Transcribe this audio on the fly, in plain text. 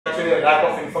lack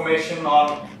of information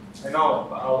on,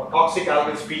 toxic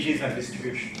algal species and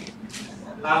distribution.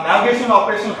 Navigation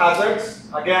operational hazards,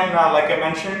 again, like I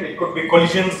mentioned, it could be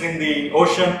collisions in the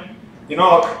ocean.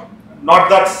 Not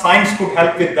that science could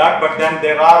help with that, but then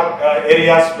there are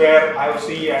areas where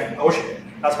IOC and ocean,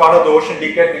 as part of the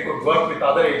Oceandecade, we could work with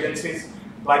other agencies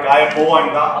like IMO and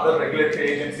other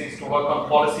regulatory agencies to work on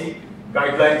policy,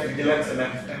 guidelines, vigilance, and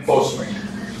enforcement.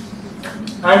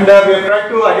 And we have tried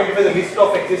to identify the list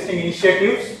of existing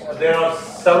initiatives. There are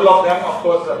several of them, of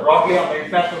course, broadly on the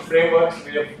international frameworks.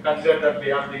 We have considered that we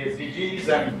have the SDGs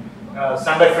and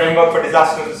Standard Framework for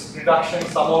Disaster Risk Reduction,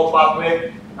 Samoa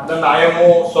Pathway, and then the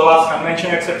IMO, SOLAS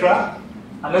Convention, etc.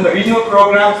 And then the regional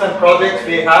programs and projects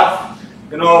we have,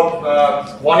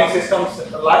 warning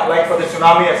systems like for the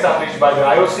tsunami established by the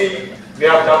IOC. We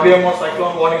have WMO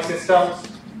cyclone warning systems.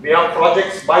 We have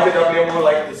projects by the WMO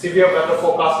like the Severe Weather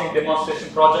Forecasting Demonstration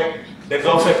Project. There's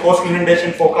also a Coastal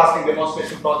Inundation Forecasting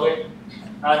Demonstration Project.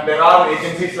 And there are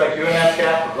agencies like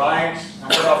UNFCAP, RIMES,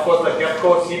 and then of course the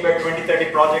GEPCO Seabed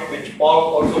 2030 project, which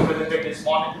Paul also presented this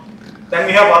morning. Then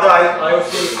we have other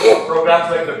IOC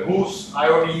programs like the GOOSE,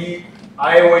 IODE,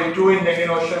 IOE2 in the Indian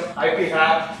Ocean,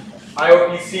 IPHAT,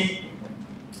 IOTC,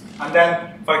 and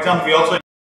then, for example, we also have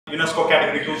UNESCO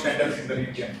Category 2 centers in the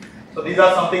region. So these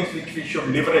are some things which we should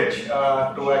leverage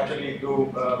to actually do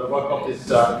the work of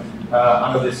this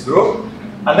under this group.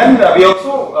 And then we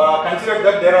also considered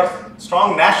that there are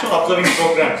strong national observing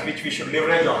programs which we should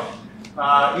leverage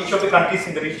on. Each of the countries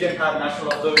in the region have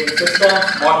national observing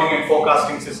systems, modeling and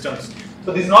forecasting systems.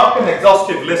 So this is not an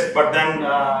exhaustive list, but then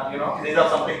these are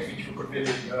some things which we could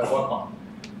really work on.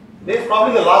 This is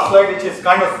probably the last slide, which is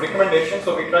kind of recommendation.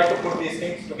 So we try to put these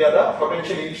things together,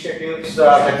 potential initiatives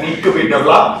that need to be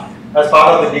developed as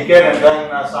part of the decade, and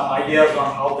then some ideas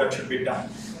on how that should be done.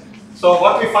 So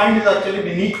what we find is actually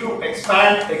we need to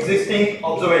expand existing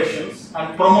observations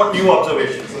and promote new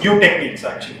observations, new techniques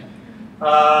actually.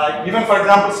 Even for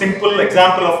example, simple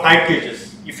example of tide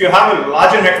gauges. If you have a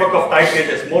larger network of tide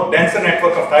gauges, more denser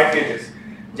network of tide gauges,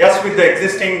 just with the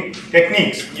existing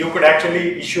techniques, you could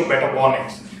actually issue better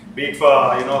warnings, be it for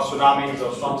tsunamis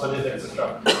or storm surges,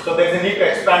 etc. So there is a need to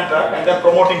expand that, and then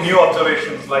promoting new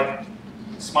observations like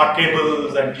smart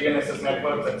cables and GNSS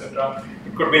networks, etc.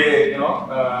 It could be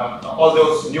all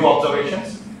those new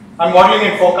observations, and modeling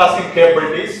and forecasting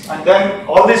capabilities. And then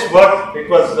all this work, it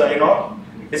was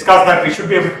discussed that we should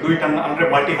be able to do it under a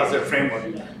multi-hazard framework.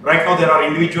 Right now there are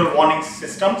individual warning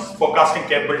systems, forecasting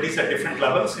capabilities at different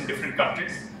levels in different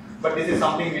countries, but this is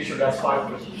something we should aspire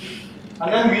to.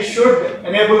 And then we should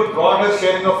enable broader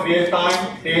sharing of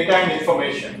real-time data and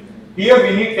information. Here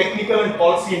we need technical and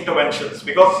policy interventions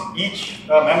because each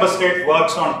member state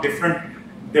works on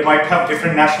they might have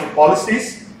different national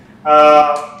policies.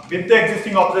 With the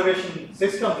existing observation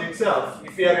systems itself,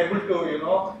 if we are able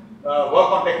to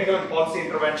work on technical and policy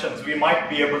interventions, we might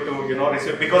be able to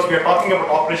receive, because we are talking about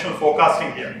operational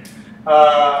forecasting here.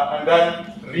 And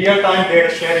then real-time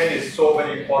data sharing is so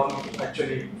very important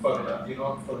actually for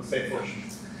for the safe ocean.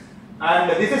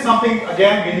 And this is something,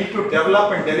 again, we need to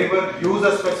develop and deliver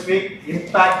user-specific,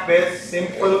 impact-based,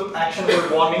 simple,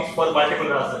 actionable warnings for multiple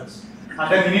hazards.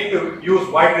 And then we need to use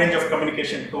wide range of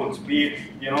communication tools, be it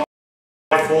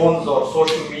phones or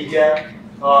social media,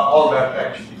 all that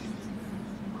actually.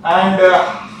 And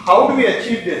how do we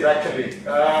achieve this actually?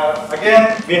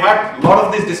 Again, we had a lot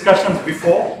of these discussions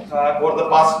before, over the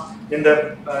past in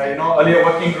the earlier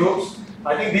working groups.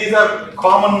 I think these are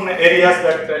common areas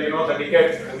that the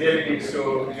decade really needs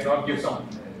to give some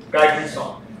guidance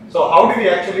on. So how do we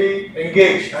actually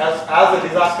engage as a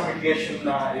disaster mitigation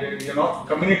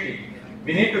community?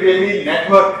 We need to really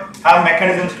network, have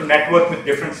mechanisms to network with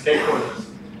different stakeholders.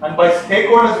 And by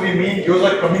stakeholders we mean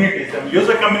user communities, and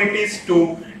user communities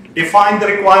to define the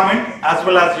requirement as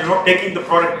well as taking the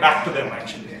product back to them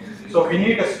actually. So we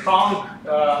need a strong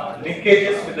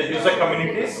linkages with the user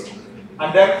communities.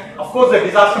 And then, of course, the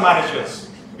disaster managers.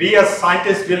 We as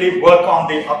scientists really work on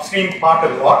the upstream part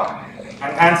a lot,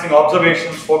 enhancing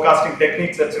observations, forecasting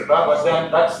techniques, etc. But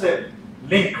then that's the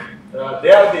link.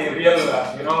 They are the real,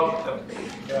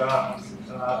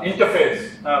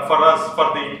 interface for us,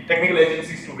 for the technical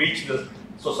agencies to reach the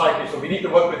society. So we need to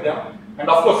work with them. And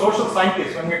of course, social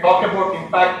scientists. When we talk about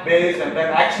impact-based and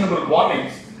then actionable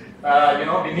warnings,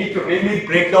 we need to really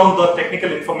break down the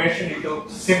technical information into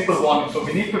simple warnings. So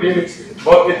we need to really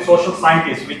work with social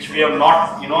scientists, which we have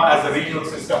not, as a regional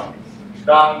system,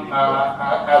 done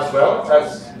as well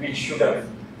as we should have.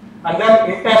 And then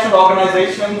international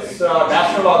organizations,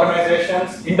 national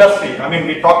organizations, industry. I mean,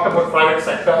 we talked about private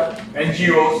sector,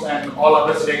 NGOs, and all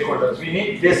other stakeholders. We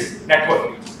need this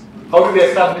network. How do we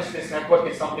establish this network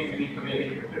is something we need to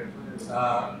really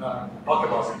talk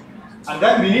about it. And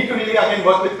then we need to really again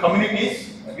work with communities.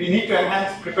 We need to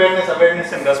enhance preparedness,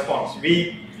 awareness, and response.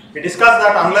 We discussed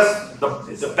that unless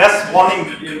the best warning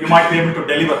you might be able to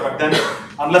deliver, but then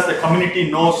unless the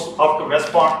community knows how to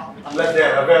respond, unless they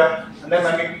are aware, and then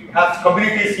when we have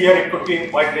communities here, it could be a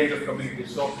wide range of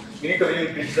communities. So we need to really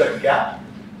bridge that gap.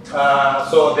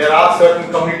 So there are certain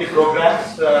community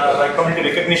programs, like community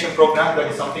recognition program, that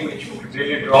is something which we could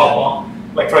really draw upon.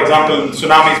 Like for example, in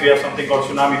tsunamis, we have something called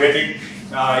Tsunami Ready.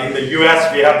 In the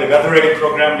US, we have the Weather Ready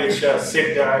program, which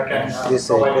Sid can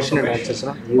provide question and information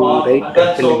answers, you write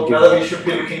and so whether we should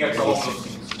be looking at some of those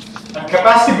things. And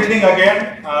capacity building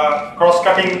again,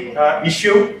 cross-cutting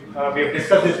issue. We have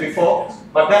discussed this before,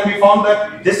 but then we found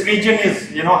that this region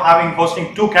is,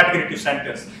 hosting 2 category 2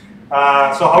 centers.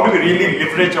 So how do we really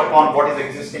leverage upon what is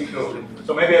existing too?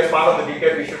 So maybe as part of the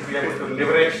decade, we should be able to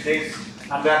leverage this,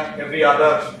 and then every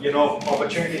other,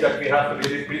 opportunity that we have to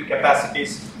really build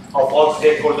capacities of all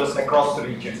stakeholders across the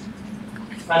region.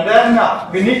 And then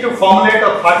we need to formulate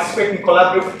or participate in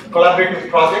collaborative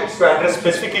projects to address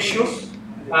specific issues,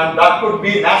 and that could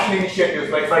be national initiatives.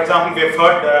 Like for example, we have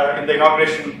heard in the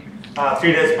inauguration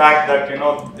 3 days back that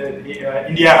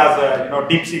India has a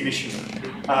deep sea mission,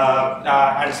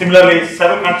 and similarly,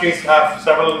 several countries have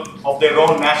several of their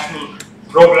own national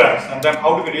programs. And then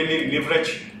how do we really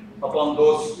leverage upon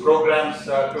those programs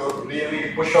to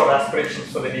really push our aspirations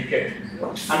for the decade?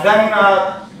 And then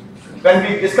when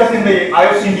we discussed in the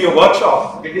IOC India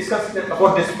workshop, we discussed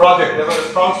about this project. There was a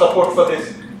strong support for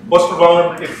this coastal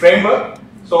vulnerability framework.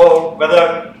 So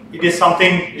whether it is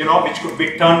something which could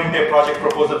be turned into a project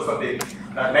proposal for the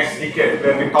next decade,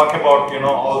 where we talk about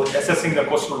all assessing the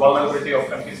coastal vulnerability of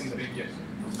countries in the region.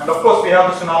 And of course, we have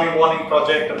the tsunami warning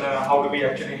project, and how do we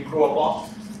actually improve upon.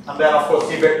 And then, of course,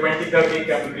 seabed 2030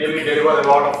 can really deliver a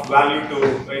lot of value to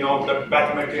the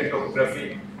bathymetry and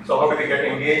topography. So how do we get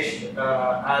engaged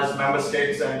as member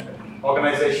states and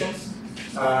organizations?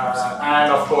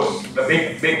 And of course, the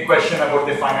big question about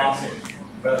the financing,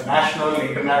 the national,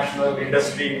 international,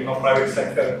 industry, private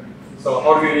sector. So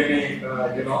how do we really,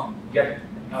 get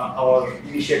our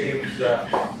initiatives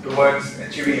towards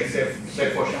achieving a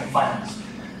safe ocean finance?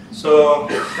 So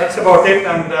that's about it,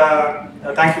 and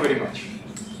thank you very much.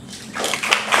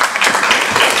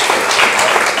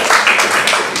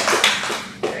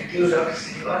 Thank you, Dr.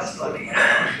 Srinivas, for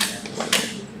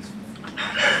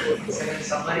the second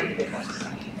summary. We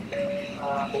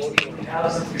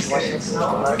have some discussions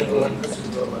now.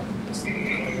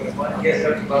 Yes,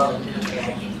 Dr. Babu.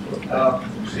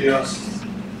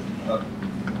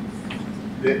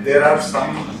 There are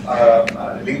some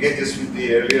linkages with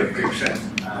the earlier prediction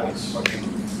so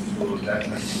that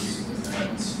has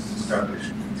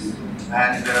established.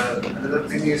 And another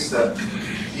thing is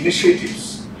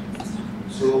initiatives.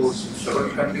 So several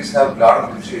countries have a lot of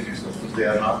initiatives. Of course, they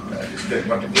are not listed,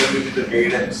 particularly with the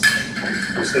guidance,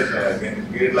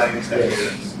 guidelines and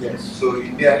guidance. Yes. So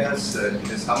India has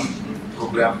some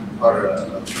program for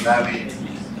tsunami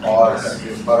or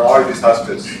for all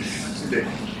disasters,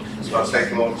 for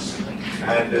cyclones,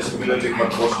 and similarly for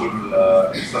coastal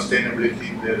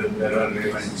sustainability. There are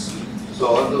events. So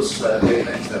all those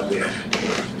guidelines are there.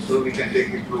 So we can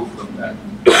take it through from that.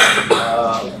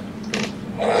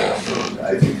 So I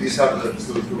think these are the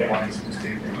two points which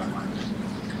came to my mind.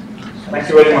 Thank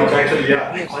you very much. Actually,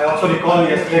 yeah, I also recall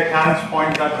yesterday Karen's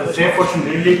point that the safe ocean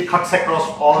really cuts across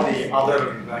all the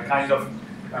other kind of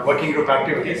working group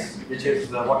activities, which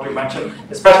is what you mentioned,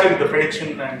 especially with the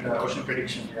prediction and ocean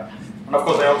prediction. Yeah, and of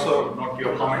course, I also note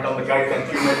your comment on the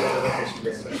guidelines you made on the presentation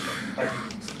yesterday. Thank you.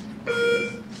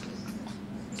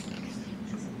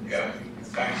 Yeah,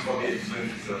 thanks for the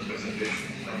excellent presentation.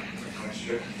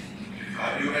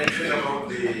 You mentioned about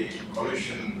the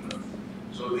collision.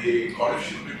 So the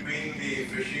collision between the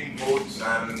fishing boats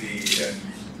and the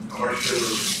commercial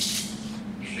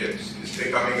ships is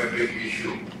becoming a big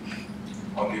issue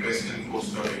on the western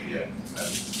coast of India, and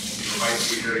you might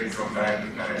be hearing from time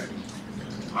to time.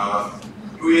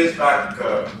 2 years back,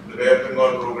 the Bay of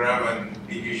Bengal program and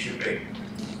DG Shipping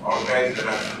organized a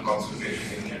national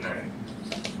consultation in Chennai.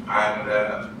 And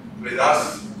with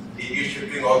us, DG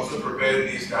Shipping also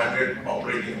prepared the standard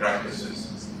operating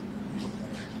practices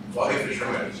for the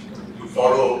fishermen to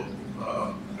follow,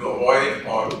 to avoid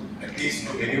or at least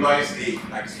to minimize the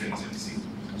accidents at sea.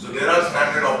 So there are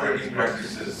standard operating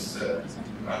practices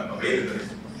available,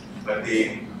 but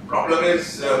the problem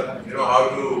is, how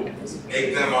to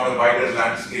make them on a wider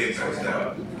landscape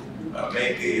and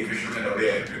make the fishermen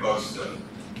aware, because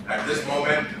at this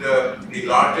moment, the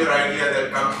larger idea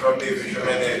that comes from the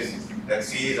fishermen is that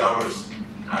sea is ours,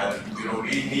 and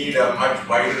we need a much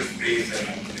wider space, and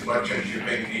merchant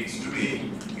shipping needs to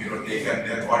be, taken.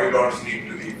 Their corridors need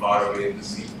to be far away in the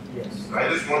sea. Yes. So I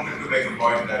just wanted to make a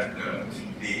point that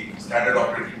the standard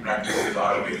operating practices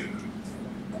are available.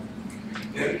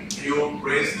 Then you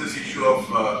raised this issue of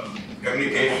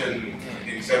communication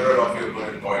in several of your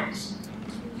bullet points.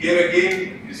 Here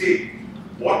again, you see,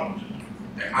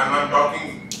 I'm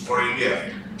talking for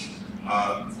India.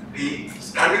 The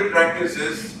standard practice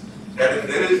is that if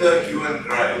there is a hue and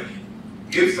cry,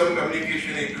 give some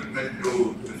communication equipment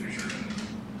to the fishermen.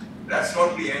 That's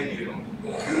not the end,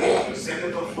 You need to set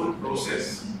up a full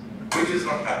process, which is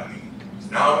not happening.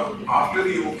 Now, after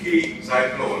the Undecade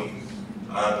cyclone,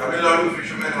 Tamil Nadu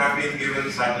fishermen have been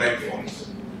given satellite phones,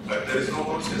 but there is no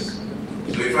process.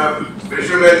 So if a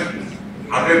fisherman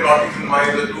 100 nautical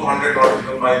miles or 200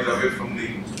 nautical miles away from the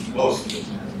coast,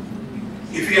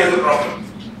 if he has a problem,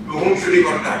 to whom should he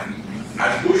contact?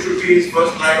 And who should be his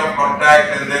first line of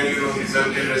contact, and then the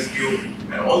search and rescue,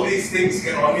 and all these things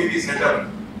can only be set up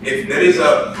if there is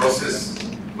a process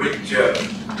which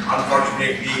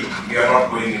unfortunately we are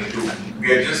not going into.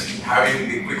 We are just having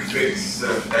the quick fix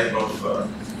type of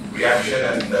reaction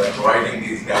and providing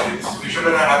these gadgets.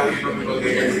 Fishermen are happy because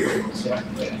they get the goods.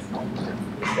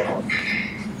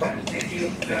 Thank you.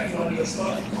 On your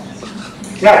slide.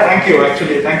 Yeah, thank you.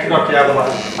 Actually, thank you, Dr. Yadav.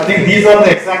 I think these are the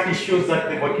exact issues that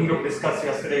the working group discussed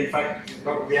yesterday. In fact,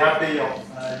 we had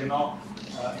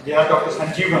we had Dr.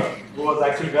 Sanjeevan, who was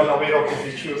actually well aware of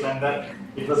these issues, and that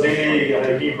it was really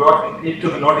he brought it to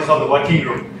the notice of the working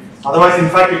group. Otherwise, in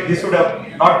fact, this would have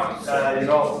not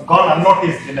gone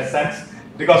unnoticed in a sense,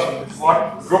 because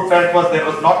what group felt was there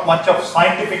was not much of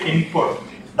scientific input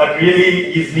that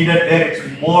really is needed there.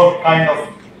 It's more kind of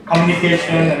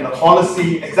communication and the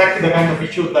policy, exactly the kind of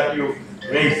issues that you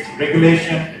raised,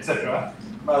 regulation, etc.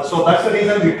 So that's the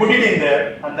reason we put it in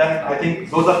there, and then I think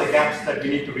those are the gaps that we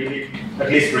need to really at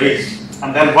least raise,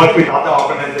 and then work with other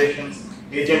organizations,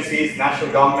 agencies,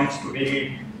 national governments to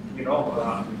really,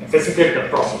 facilitate the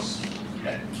process.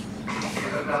 Yeah.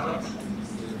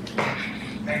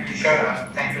 Thank you,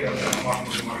 Shara. Thank you, Dr. Kumar,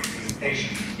 for your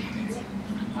presentation.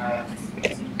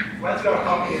 When we are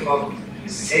talking about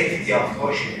safety of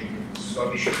ocean, so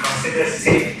we should consider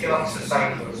safety of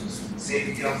society also,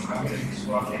 safety of communities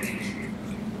who are living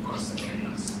in coastal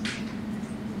areas.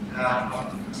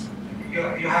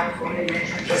 You have only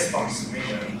mentioned response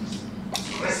measures.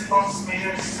 Response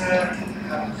measures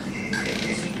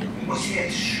is mostly a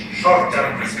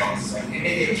short-term response, an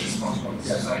immediate response from the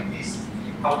societies,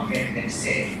 how to make them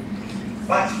safe.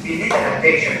 But we need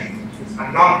adaptation,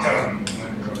 a long-term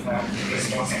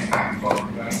response impact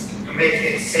to make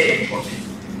it safe for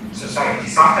the society.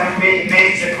 Sometimes we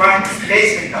make the one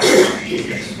displacement of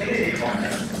the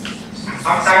important. And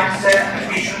sometimes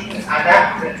we should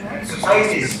adapt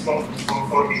societies for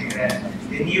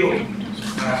the new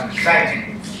climate.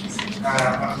 I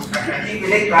think we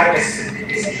need to address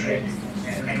this issue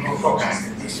and more focused.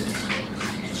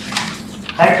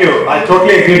 Thank you. I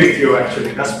totally agree with you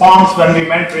actually. Response, when we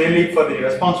meant really for the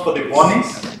response for the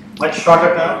warnings, much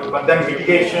shorter term, but then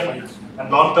mitigation and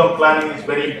long-term planning is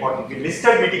very important. We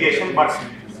listed mitigation, but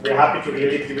we're happy to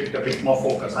really give it a bit more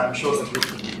focus. I'm sure that you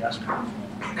should be asked.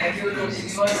 Thank you, Dr.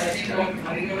 Srinivas.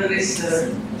 I think Marigoda is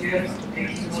here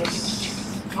taking notes.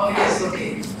 Oh, yes,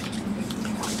 okay.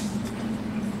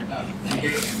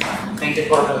 Thank you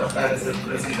for the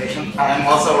presentation. I am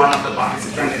also one of the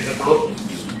participants in the group,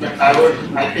 but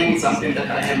I think something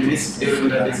that I have missed during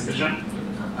the discussion.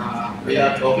 We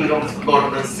are talking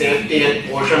about the safety at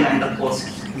ocean and the coast.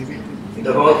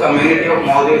 The whole community of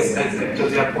Maldives is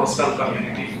actually a coastal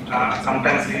community.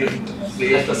 Sometimes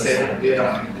we have to say that we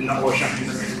are in the ocean, in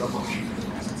the middle of the ocean.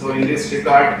 So in this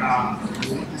regard,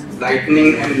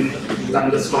 lightning and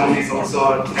thunderstorm is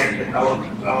also a threat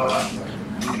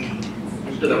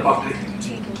to the public.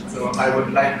 So I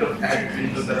would like to add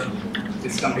into the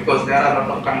system, because there are a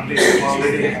lot of countries who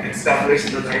already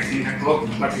established the lightning network,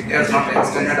 but it has not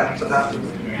extended up to the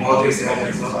Maldives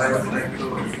area. So I would like to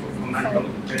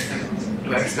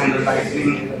extend the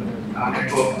lightning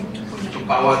network to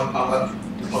power our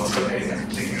coastal area.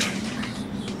 Thank you.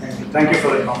 Thank you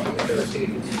for the compliment.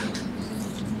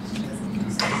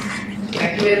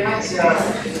 Thank you very much.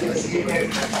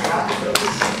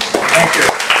 Thank you.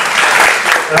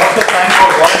 I also thank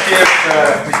our volunteers,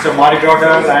 Mr.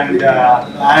 Marigoda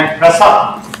and Prasad,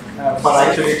 for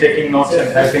actually taking notes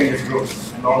and helping this group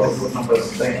and all the group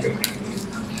members. Thank you.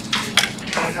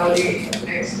 And now the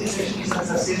next session is on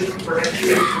sustainable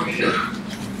productive ocean.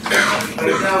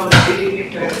 Right now,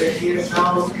 dealing with here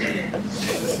now,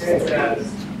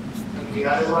 the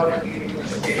other one and giving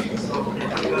presentation. So, the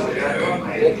other one,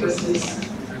 my request is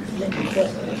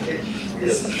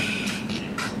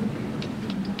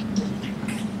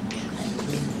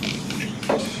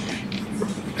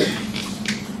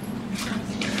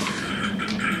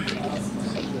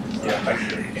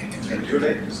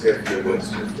like to say a few words,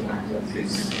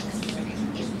 please.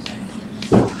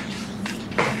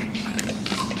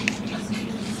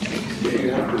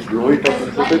 You have to blow it up a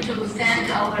little bit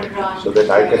so that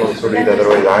I can also read,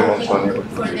 otherwise I am also unable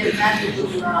for their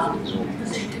valuable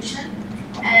contribution.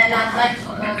 And I'd like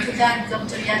to thank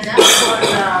Dr. Yada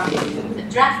for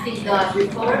drafting the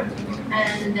report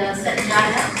and setting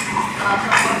data for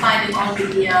providing all the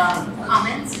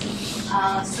comments.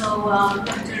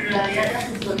 Dr. Yada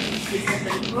is going to present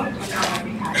the report on our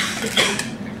behalf.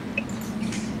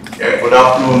 Good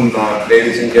afternoon,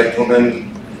 ladies and gentlemen.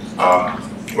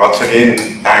 Once again,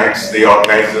 thanks the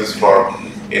organizers for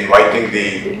inviting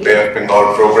the Bay of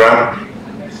Bengal program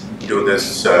to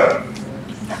this a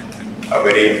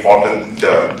very important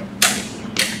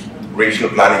regional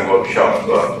planning workshop.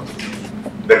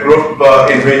 The group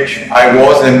in which I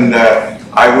was, and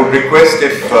I would request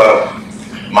if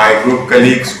my group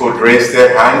colleagues could raise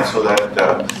their hands so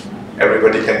that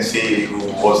everybody can see who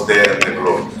was there in the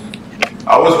group.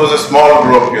 Ours was a small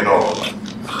group, you know,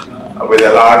 with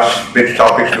a large big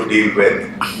topic to deal with.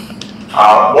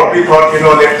 What we thought, you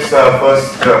know, let's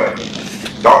first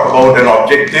talk about an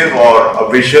objective or a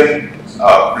vision,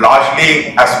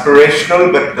 largely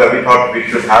aspirational, but we thought we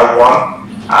should have one.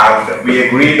 And we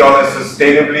agreed on a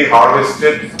sustainably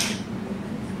harvested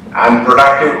and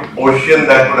productive ocean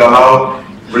that would allow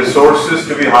resources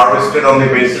to be harvested on the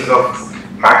basis of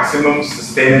maximum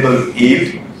sustainable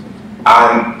yield,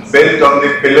 and built on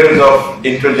the pillars of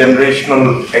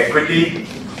intergenerational equity,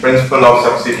 principle of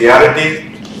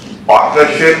subsidiarity,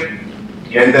 partnership,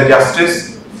 gender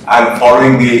justice, and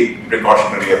following the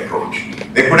precautionary approach.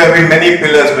 There could have been many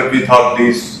pillars, but we thought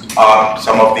these are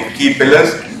some of the key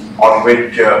pillars on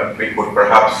which we could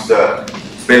perhaps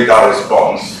build our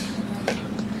response.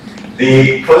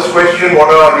 The first question, what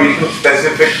are regional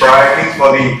specific priorities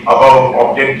for the above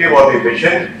objective or the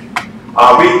vision?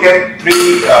 We kept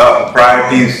three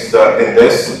priorities in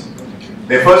this.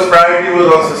 The first priority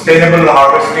was on sustainable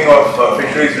harvesting of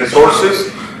fisheries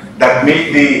resources that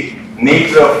meet the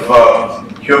needs of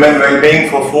human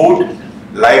well-being for food,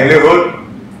 livelihood,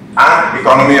 and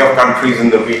economy of countries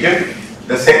in the region.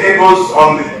 The second was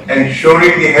on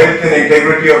ensuring the health and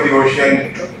integrity of the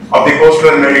ocean, of the coastal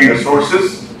and marine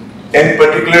resources, in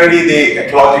particularly the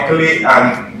ecologically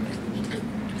and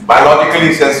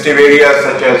biologically sensitive areas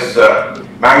such as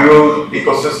mangrove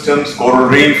ecosystems, coral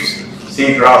reefs,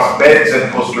 seagrass beds,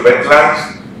 and coastal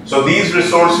wetlands. So these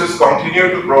resources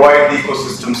continue to provide the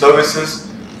ecosystem services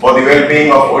for the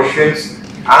well-being of oceans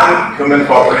and human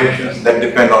populations that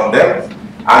depend on them.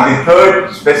 And the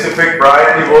third specific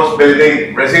priority was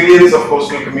building resilience of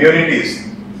coastal communities,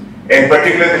 in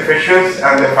particular the fishers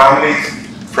and their families,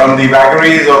 from the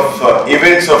vagaries of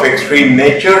events of extreme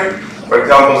nature, for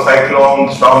example,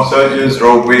 cyclones, storm surges,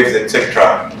 rogue waves,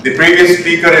 etc. The previous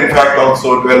speaker, in fact,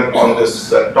 also dwelt on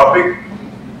this topic.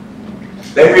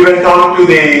 Then we went on to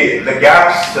the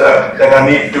gaps that are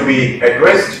need to be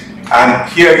addressed, and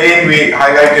here again we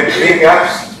highlighted three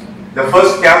gaps. The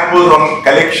first gap was on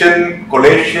collection,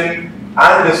 collation,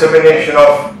 and dissemination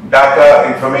of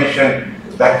data information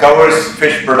that covers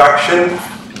fish production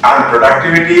and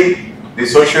productivity, the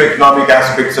socio-economic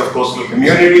aspects of coastal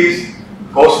communities,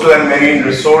 coastal and marine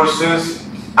resources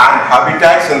and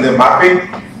habitats and their mapping,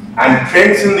 and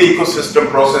trends in the ecosystem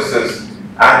processes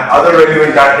and other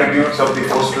relevant attributes of the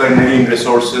coastal and marine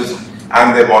resources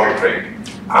and their monitoring.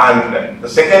 And the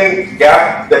second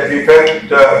gap that we felt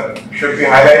should be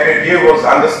highlighted here was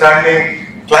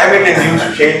understanding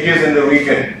climate-induced changes in the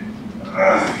region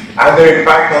and their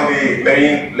impact on the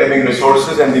marine living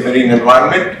resources and the marine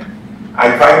environment.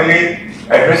 And finally,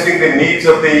 addressing the needs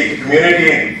of the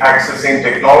community in accessing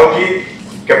technology,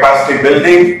 capacity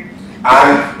building,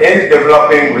 and in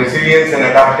developing resilience and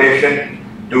adaptation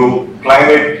to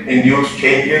climate-induced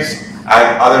changes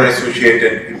and other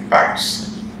associated impacts.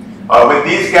 With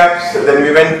these gaps, then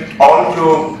we went on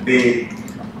to the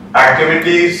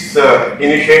activities,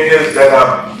 initiatives that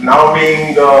are now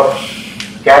being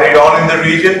carried on in the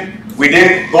region. We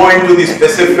didn't go into the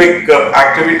specific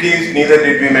activities, neither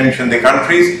did we mention the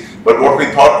countries, but what we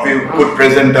thought we could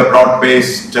present a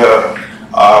broad-based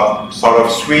sort of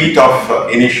suite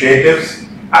of initiatives,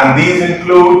 and these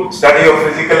include study of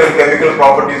physical and chemical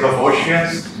properties of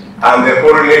oceans and their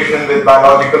correlation with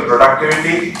biological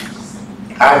productivity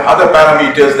and other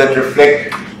parameters that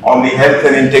reflect on the health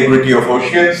and integrity of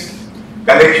oceans,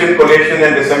 collection, collation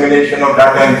and dissemination of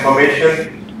data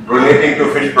information relating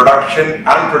to fish production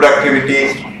and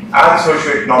productivity and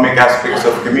socio-economic aspects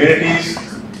of communities,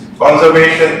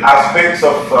 conservation aspects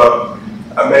of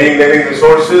marine living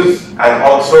resources, and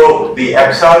also the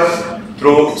EPSAs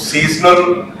through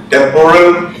seasonal,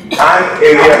 temporal, and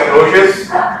area closures,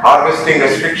 harvesting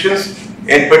restrictions,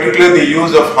 in particular the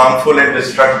use of harmful and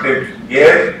destructive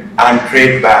gear and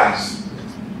trade bans.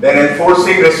 Then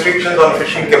enforcing restrictions on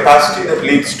fishing capacity that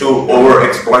leads to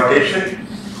over-exploitation,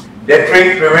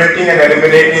 deterring, preventing and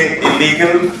eliminating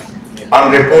illegal,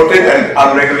 unreported and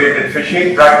unregulated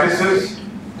fishing practices,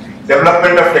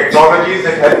 development of technologies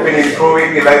that help in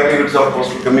improving the livelihoods of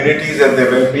coastal communities and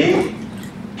their well-being,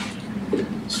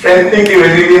 strengthening the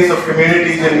resilience of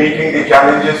communities in meeting the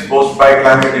challenges posed by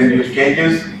climate-induced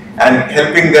changes and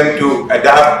helping them to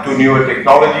adapt to newer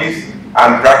technologies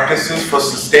and practices for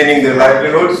sustaining their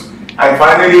livelihoods, and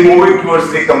finally moving towards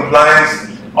the compliance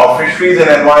of fisheries and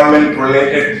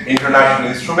environment-related international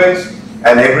instruments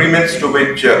and agreements to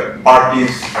which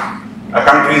countries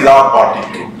are party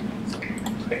to.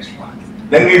 Next one.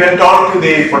 Then we went on to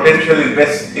the potential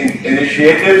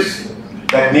initiatives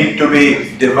that need to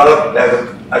be developed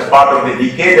as part of the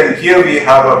decade, and here we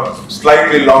have a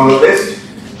slightly longer list,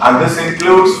 and this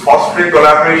includes fostering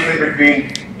collaboration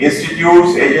between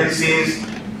institutes, agencies,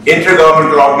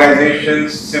 intergovernmental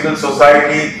organizations, civil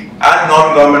society and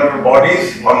non-governmental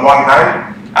bodies on one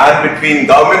hand, and between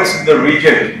governments in the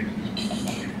region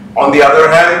on the other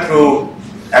hand through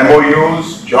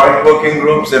MOUs, joint working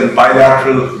groups and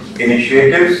bilateral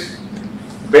initiatives,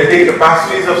 building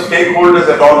capacities of stakeholders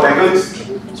at all levels,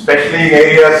 especially in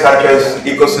areas such as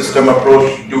ecosystem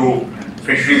approach to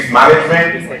fisheries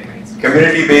management,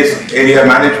 community-based area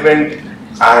management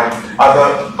and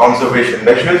other conservation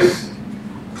measures.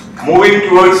 Moving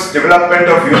towards development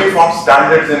of uniform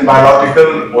standards in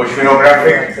biological,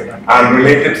 oceanographic and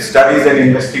related studies and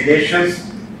investigations,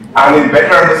 and in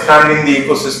better understanding the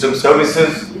ecosystem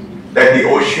services that the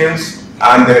oceans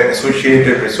and their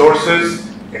associated resources,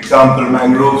 example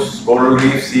mangroves, coral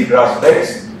reefs, seagrass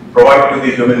beds, provide to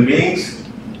the human beings,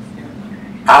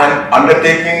 and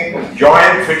undertaking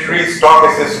joint fisheries stock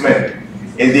assessment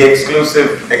in the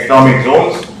exclusive economic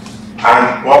zones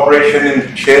and cooperation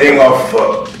in sharing of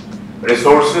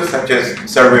resources such as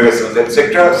survey vessels,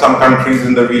 etc. Some countries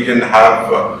in the region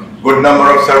have a good number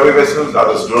of survey vessels,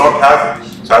 others do not have.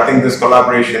 So I think this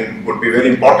collaboration would be very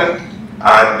important,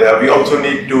 and we also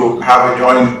need to have a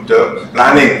joint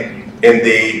planning in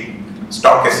the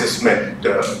stock assessment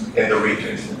in the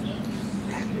region.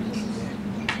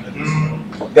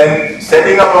 Then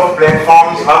setting up of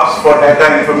platforms, hubs for data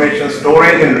and information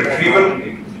storage and retrieval,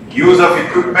 use of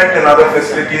equipment and other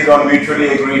facilities on mutually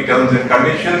agreed terms and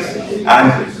conditions,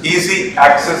 and easy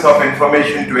access of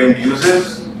information to end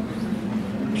users.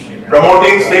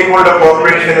 Promoting stakeholder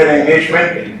cooperation and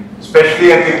engagement,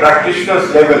 especially at the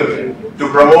practitioners level, to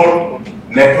promote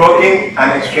networking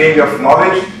and exchange of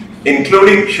knowledge,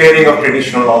 including sharing of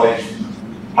traditional knowledge.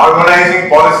 Harmonizing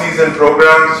policies and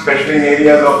programs, especially in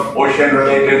areas of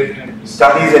ocean-related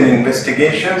studies and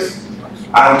investigations,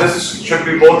 and this should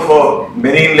be both for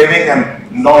marine living and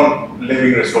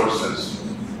non-living resources.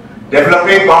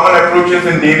 Developing common approaches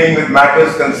in dealing with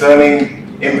matters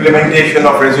concerning implementation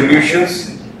of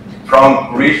resolutions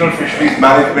from regional fisheries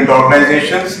management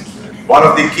organizations. One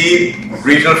of the key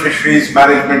regional fisheries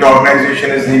management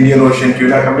organizations is the Indian Ocean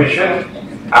Tuna Commission,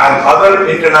 and other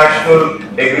international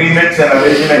agreements and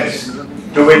arrangements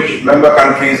to which member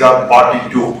countries are party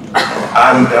to.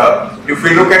 And if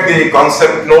we look at the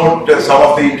concept note, some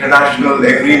of the international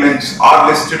agreements are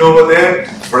listed over there.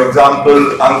 For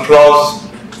example, UNCLOS,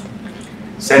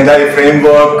 Sendai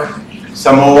Framework,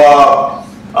 Samoa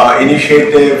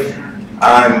Initiative,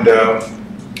 and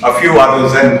a few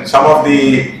others. And some of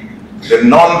the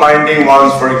non-binding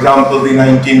ones, for example, the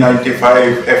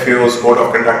 1995 FAO's Code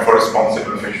of Conduct for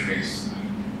Responsible Fisheries.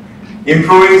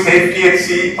 Improving safety at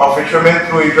sea of fishermen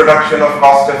through introduction of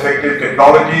cost-effective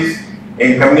technologies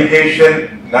in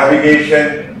communication,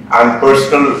 navigation, and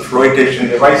personal flotation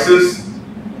devices.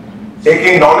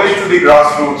 Taking knowledge to the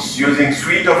grassroots using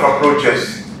suite of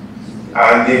approaches.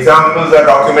 And the examples are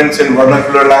documents in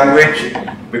vernacular language,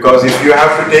 because if you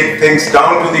have to take things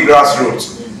down to the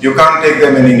grassroots, you can't take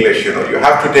them in English, you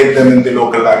have to take them in the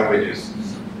local languages.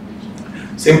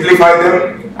 Simplify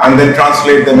them and then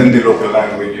translate them in the local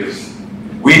languages.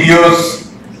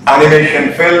 Videos,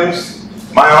 animation films.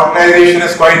 My organization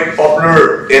is quite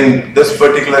popular in this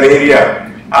particular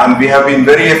area, and we have been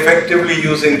very effectively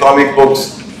using comic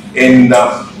books in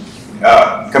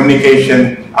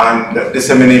communication and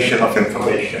dissemination of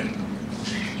information.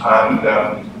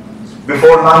 And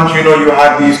before lunch, you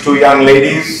had these two young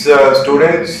ladies,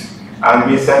 students,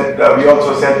 and we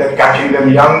also said that catching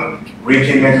them young,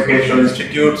 reaching educational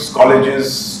institutes,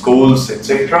 colleges, schools,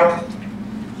 etc.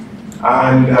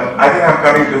 And I think I'm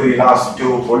coming to the last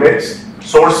two bullets.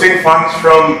 sourcing funds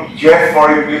from Jeff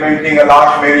for implementing a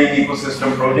large marine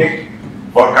ecosystem project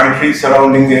for countries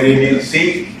surrounding the Arabian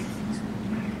Sea,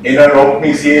 inner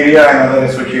Orkney Sea area and other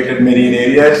associated marine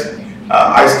areas.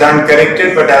 I stand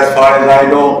corrected, but as far as I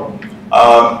know,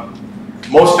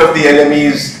 most of the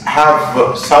LMEs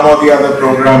have some or the other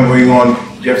program going on,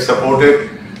 Jeff supported,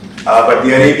 but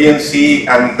the Arabian Sea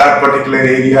and that particular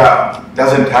area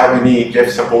doesn't have any Jeff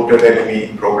supported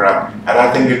LME program. And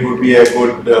I think it would be a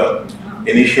good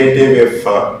initiative if,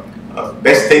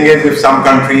 best thing is if some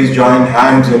countries join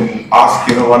hands and ask,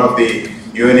 one of the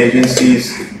UN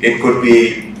agencies, it could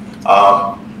be,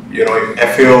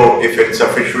 FAO, if it's a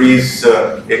fisheries,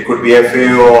 it could be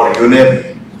FAO or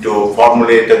UNEP to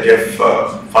formulate a Jeff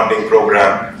funding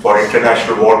program for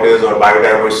international waters or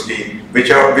biodiversity,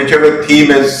 whichever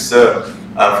theme is,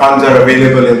 funds are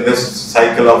available in this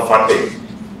cycle of funding.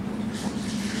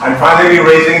 And finally,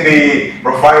 raising the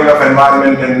profile of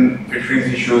environment and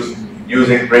fisheries issues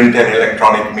using print and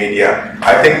electronic media.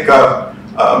 I think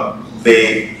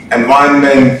the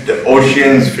environment,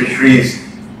 oceans, fisheries,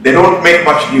 they don't make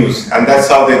much news, and that's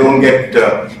how they don't get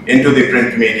into the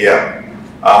print media.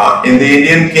 In the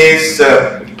Indian case,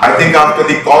 I think after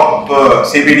the COP,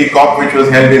 CBD COP, which was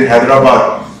held in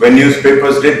Hyderabad, when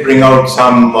newspapers did bring out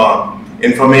some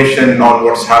information on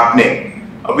what's happening,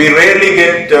 we rarely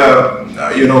get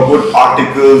good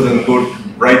articles and good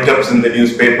write-ups in the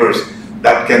newspapers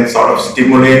that can sort of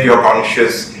stimulate your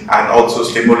conscience and also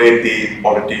stimulate the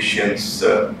politicians.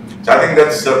 So I think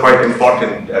that's quite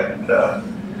important. And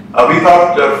we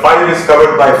thought 5 is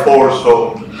covered by 4,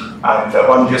 so and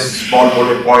one just small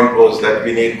bullet point was that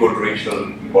we need good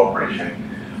regional cooperation.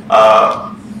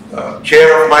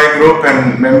 Chair of my group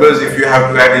and members, if you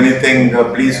have to add anything,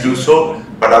 please do so.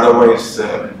 But otherwise,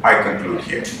 I conclude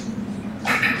here.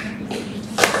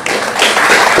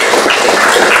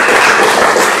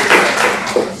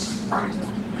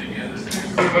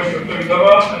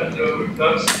 And with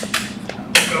that,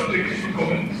 I'll take a few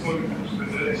comments before we move to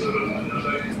the next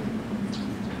analysis.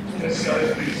 Yes, guys,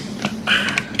 please.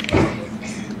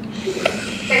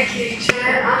 Thank you,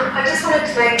 Chair. I just wanted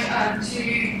to make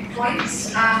 2 points.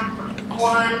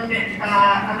 One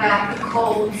about the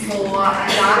call for a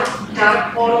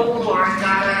data portal or a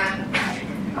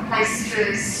place for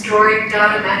storing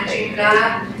data, managing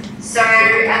data. So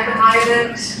at the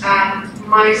moment,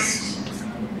 most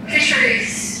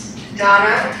fisheries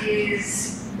data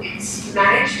it's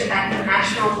managed at the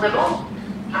national level.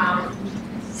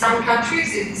 Some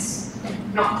countries it's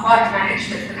not quite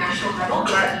managed at the national level,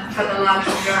 but for the large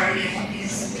majority it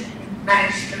is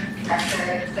managed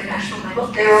at the national level.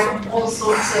 There are all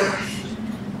sorts of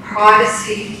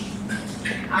privacy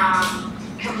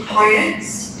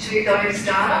components to those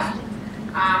data,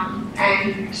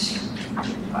 and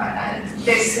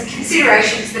there's some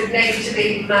considerations that need to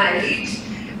be made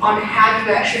on how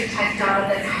you actually take data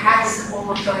that has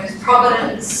all of those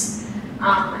provenance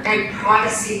and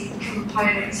privacy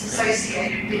components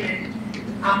associated with it,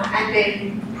 and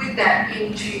then put that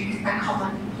into a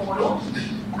common portal,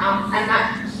 and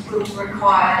that will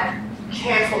require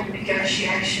careful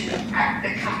negotiation at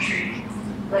the country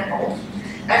level.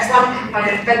 That's one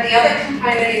component, but the other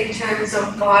component in terms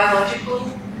of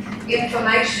biological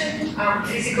information,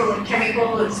 physical and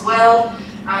chemical as well,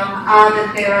 are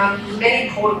that there are many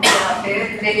portals out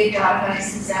there, many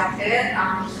databases out there,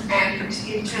 and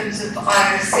in terms of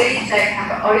IOC, they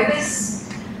have OMIS,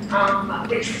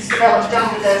 which was developed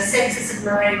under the Census of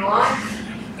Marine Life.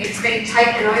 It's been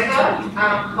taken over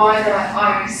by the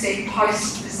IOC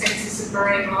post the Census of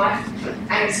Marine Life,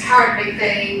 and it's currently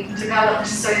being developed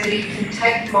so that it can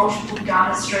take multiple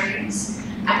data streams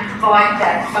and provide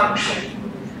that function.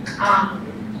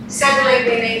 Certainly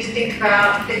we need to think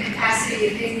about the capacity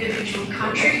of individual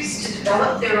countries to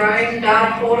develop their own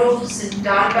data portals and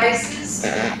databases.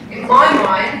 In my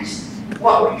mind,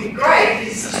 what would be great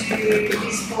is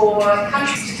for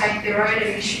countries to take their own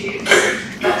initiatives,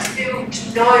 but to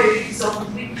build nodes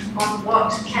on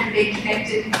what can be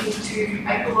connected into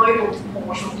a global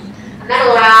portal. And that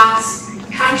allows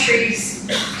countries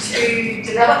to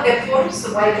develop their portals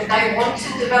the way that they want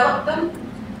to develop them,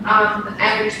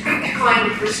 and put the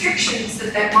kind of restrictions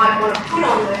that they might want to put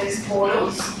on those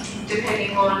portals,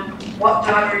 depending on what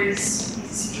data is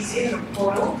in the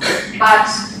portal, but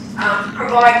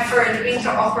provide for an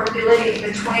interoperability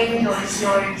between those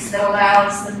nodes that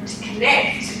allows them to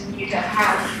connect and you to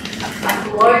have a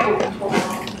global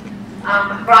portal,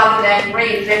 rather than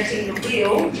reinventing the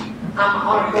wheel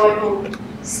on a global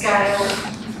scale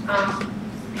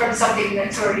from something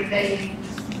that's already been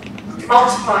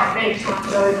multiplied many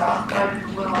times over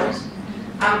the world.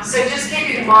 So just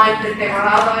keep in mind that there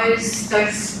are those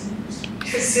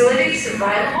facilities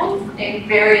available in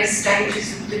various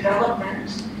stages of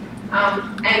development,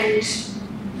 and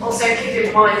also keep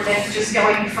in mind that just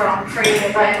going from freely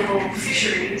available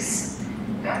fisheries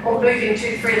or moving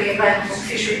to freely available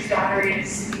fisheries data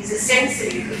is a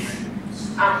sensitive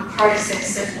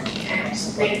process and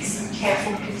needs some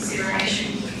careful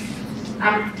consideration.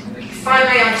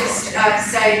 Finally, I'll just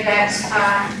say that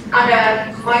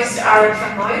under most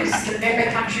RFMOs, the member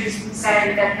countries would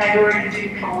say that they already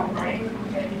do coordinate.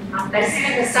 They sit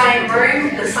in the same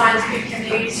room, the scientific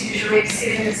committees usually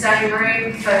sit in the same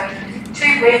room for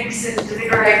 2 weeks and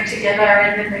deliberate together,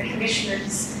 and then the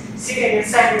commissioners sit in the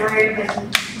same room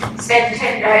and spend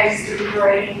 10 days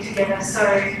deliberating together. So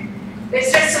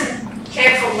there's just some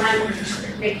careful language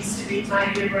that needs to be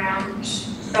made around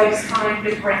those kind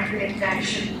of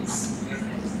recommendations.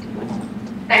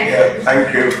 Thank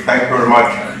you. Thank you very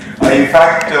much. In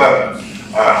fact,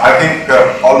 I think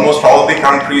almost all the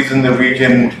countries in the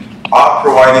region are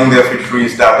providing their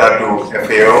fisheries data to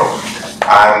FAO,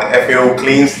 and FAO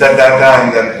cleans that data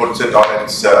and then puts it on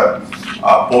its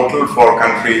portal for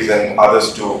countries and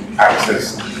others to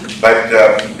access. But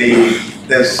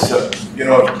there's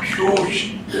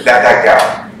huge data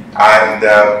gap, and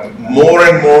more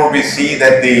and more we see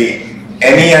that the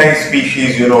NEI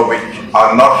species, which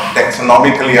are not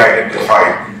taxonomically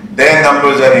identified, their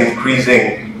numbers are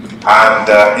increasing,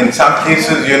 and in some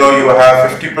cases, you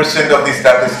have 50% of the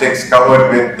statistics covered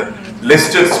with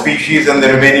listed species, and the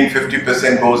remaining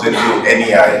 50% goes into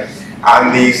NEI.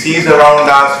 And the seas around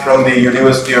us from the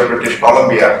University of British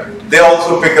Columbia, they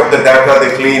also pick up the data,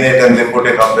 they clean it, and they put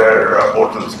it on their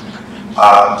portals.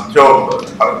 So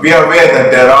we are aware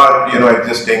that there are,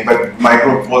 existing, but my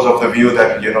group was of the view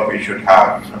that, we should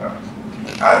have.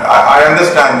 I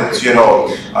understand it's,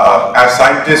 as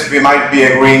scientists, we might be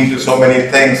agreeing to so many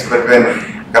things, but when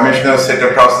commissioners sit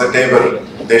across the table,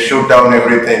 they shoot down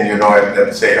everything, and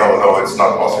then say, oh, no, it's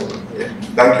not possible. Yeah.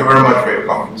 Thank you very much for your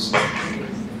comments.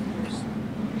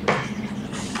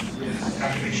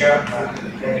 Thank you, Chair.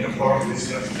 Thank you for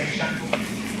this presentation.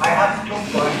 I have 2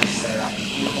 points.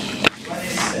 One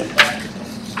is that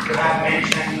you have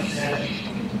mentioned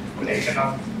collection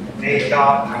of data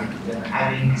and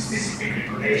having specific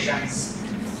regulations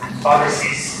and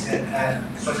policies,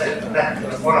 so that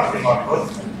all of them are good.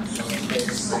 So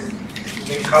it's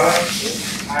been covered.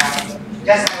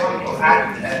 Just I want to add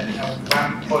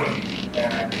one point.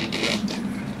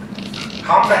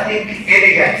 Combating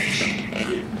illegal fishing.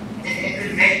 It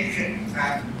will make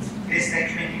this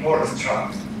document more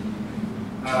strong.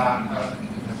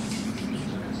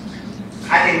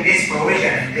 Adding this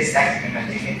provision in this document, I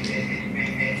think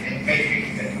it make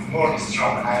it more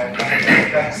strong. I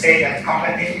can say that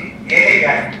combating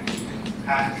illegal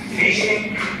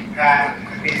fishing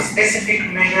with specific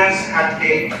measures at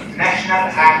the national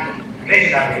and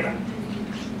regional level.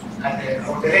 At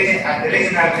the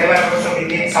regional level also we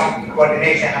need some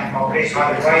coordination and cooperation,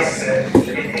 otherwise it will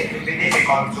be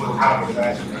difficult to have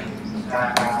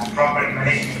proper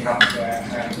management of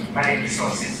marine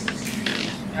resources.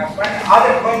 One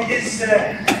other point is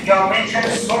you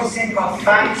mentioned sourcing of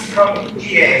funds from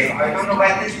GA. I don't know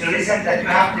what is the reason that you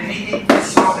have the meeting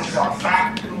sources of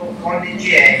funds to only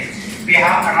GA. We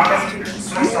have another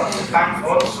source of funds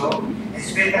also.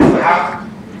 It's better to have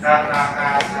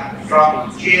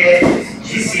from GA,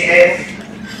 GCF,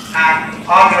 and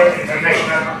other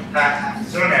international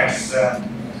donors.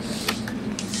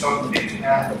 So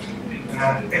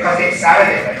because it's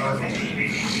available, we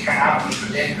can have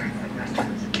to them.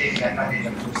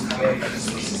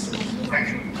 Thank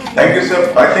you. Thank you, sir.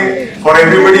 I think for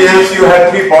everybody else you had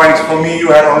 3 points. For me, you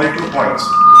had only 2 points.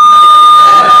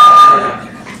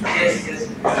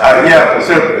 Yeah,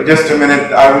 sir, just a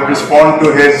minute. I would respond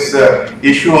to his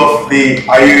issue of the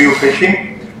IUU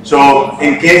fishing. So,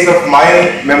 in case of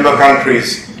my member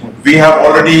countries, we have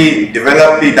already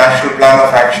developed the National Plan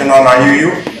of Action on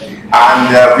IUU,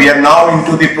 and we are now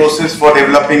into the process for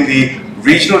developing the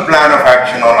Regional Plan of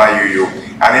Action on IUU.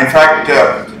 And in fact,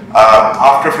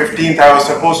 after 15th, I was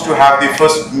supposed to have the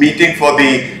first meeting for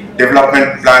the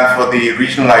development plan for the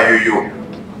regional IUU.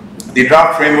 The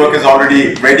draft framework is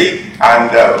already ready, and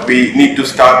we need to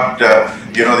start,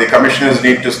 the commissioners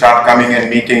need to start coming and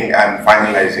meeting and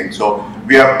finalizing. So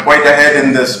we are quite ahead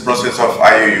in this process of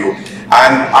IUU.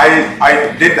 And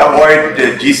I did avoid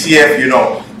GCF,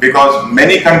 because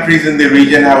many countries in the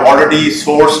region have already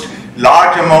sourced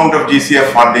large amount of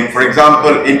GCF funding. For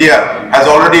example, India has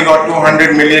already got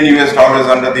 $200 million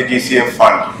under the GCF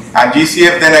fund. And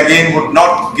GCF then again would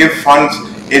not give funds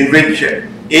in which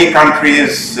a country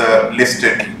is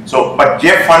listed. So, but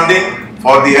JEF funding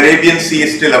for the Arabian Sea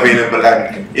is still available,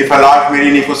 and if a large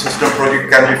marine ecosystem project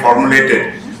can be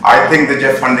formulated, I think the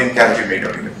JEF funding can be made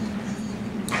available.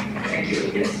 Thank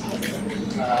you.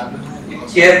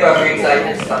 Chair permits I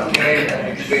can supplement a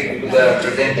little bit to the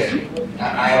presenter.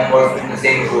 I am working in the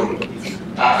same group.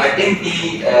 I think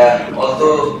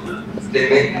although the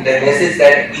message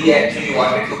that we actually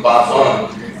wanted to pass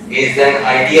on is an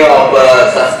idea of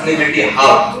a sustainability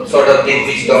hub sort of thing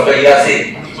which Dr.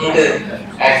 Yasir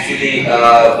actually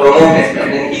promoted.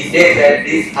 And then he said that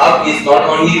this hub is not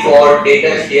only for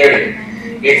data sharing,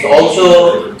 it's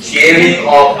also sharing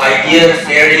of ideas,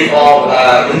 sharing of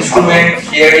instruments,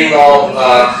 sharing of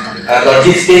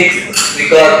logistics,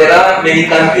 because there are many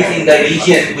countries in the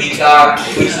region which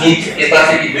need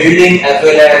capacity building as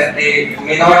well as they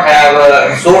may not have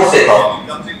resources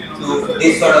to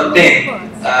this sort of thing.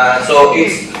 So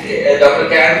it's Dr.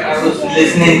 Khan I was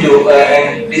listening to,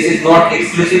 and this is not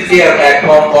exclusively a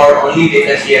platform for only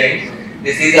data sharing.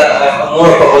 This is a more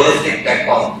of a holistic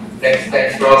platform.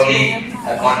 That's probably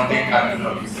a conflict.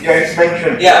 Yeah, it's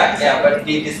mentioned. Yeah, but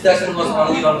the discussion was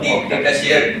only on the data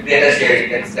sharing.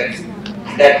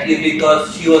 That is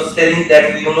because she was telling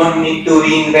that we do not need to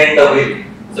reinvent the wheel.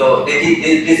 So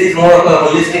this is more of a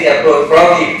holistic approach.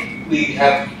 Probably we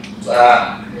have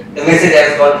the message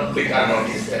has got a bit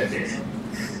unnoticed.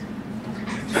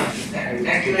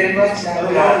 Thank you very much.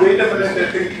 Wait a minute,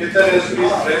 I think Mr. has to be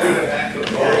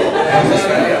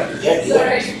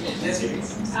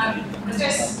I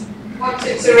just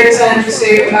wanted to return to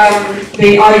the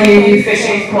IUU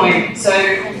fishing point. So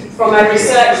from a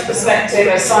research perspective,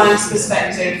 a science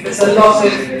perspective, there's a lot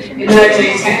of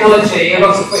emerging technology, a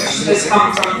lot of which has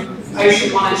come from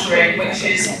ocean monitoring, which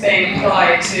is being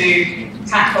applied to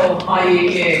tackle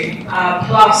IUU,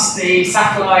 plus the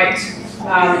satellite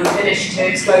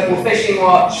initiatives, Global Fishing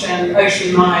Watch and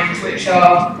Ocean Mind, which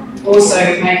are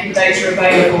also making data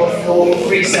available for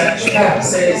research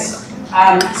purposes.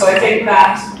 So I think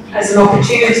that as an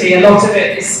opportunity, a lot of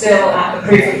it is still at the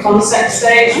proof of concept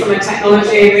stage from a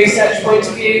technology and research point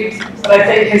of view, but I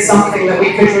think is something that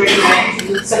we could really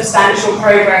make substantial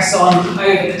progress on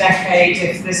over the decade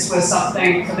if this was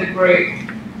something for the group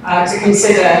to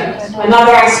consider.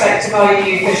 Another aspect of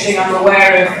IUU fishing, I'm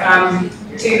aware of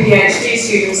 2 PhD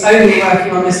students only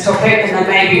working on this topic, and there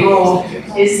may be more,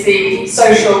 is the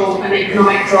social and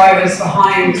economic drivers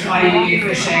behind IUU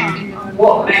fishing.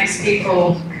 What makes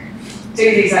people do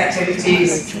these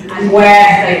activities and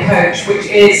where they poach, which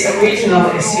is a regional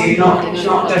issue,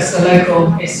 not just a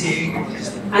local issue.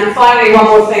 And finally, one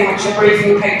more thing which a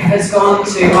briefing paper has gone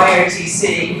to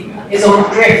IOTC is on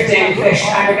drifting fish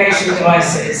aggregation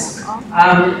devices.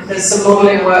 There's some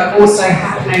modelling work also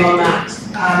happening on that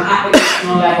at the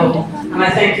regional level, and I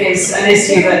think is an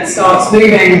issue that starts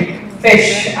moving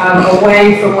fish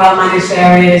away from well-managed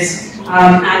areas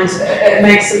and it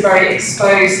makes them very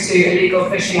exposed to illegal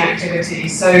fishing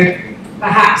activities. So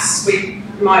perhaps we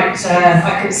might,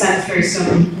 I can send through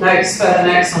some further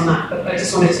notes on that, but I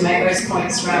just wanted to make those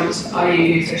points around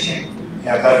IUU fishing.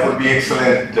 Yeah, that would be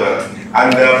excellent.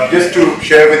 And just to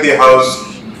share with the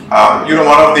House,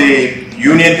 one of the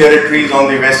union territories on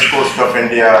the west coast of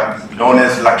India, known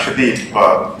as Lakshadweep,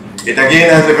 it again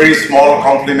has a very small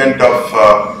complement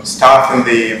of staff in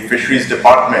the fisheries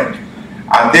department.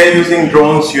 And they're using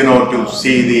drones, to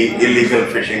see the illegal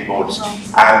fishing boats.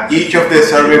 And each of their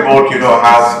survey boat,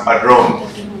 has a drone.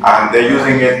 And they're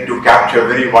using it to capture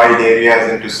very wide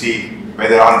areas and to see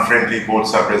whether unfriendly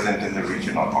boats are present in the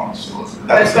region or not. So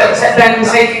that's but then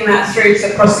taking that through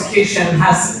to prosecution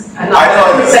has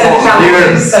another set of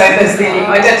challenges. So there's the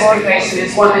identification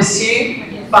is one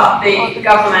issue, but the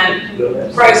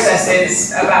government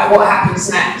processes about what happens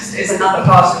next is another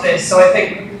part of this. So I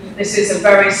think this is a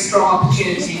very strong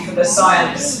opportunity for the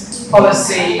science,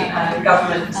 policy and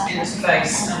government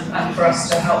interface and for us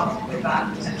to help with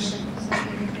that potentially.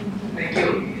 Thank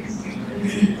you.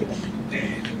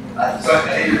 So I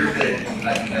think you did an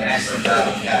excellent job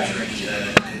of capturing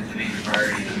the main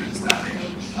priorities of this topic.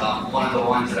 One of the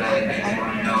ones that I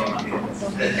want to know,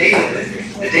 the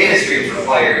data streams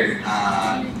required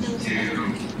to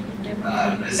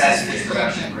assess fish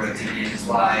production and productivity and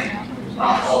supply,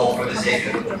 all for the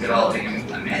sake of developing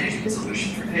a management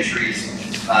solution for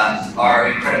fisheries,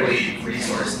 are incredibly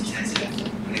resource intensive.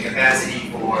 And the capacity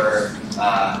for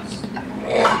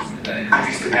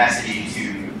increased capacity to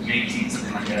maintain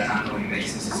something like that on an ongoing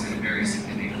basis is going to vary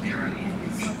significantly around the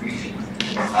region.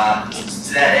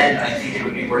 To that end, I think it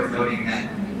would be worth noting that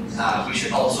we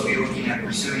should also be looking at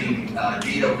pursuing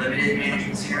data-limited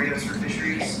management scenarios for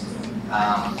fisheries.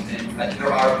 And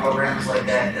there are programs like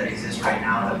that exist right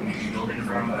now that we can be building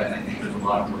from, but I think there's a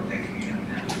lot of work that can be done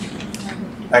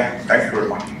now. Thank you very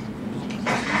much.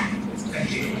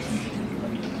 Thank you.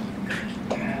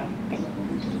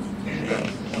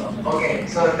 Okay,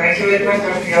 so thank you very much,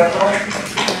 Dr. Yatra.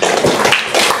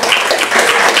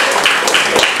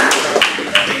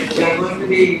 We are going to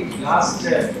the last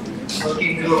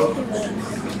working group.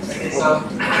 That is of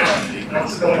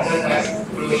principal as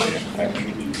provision. And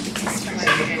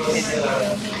it was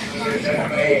done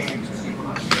by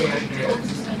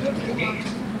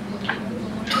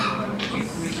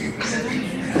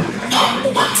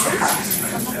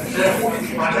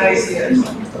Mata is here.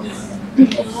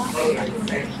 Okay,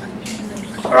 thank you.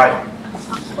 All right.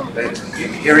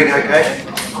 Hearing okay?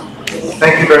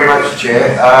 Thank you very much,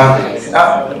 Chair.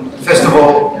 First of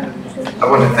all, I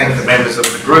want to thank the members of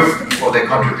the group for their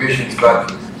contributions,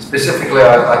 but specifically,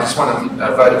 I just want to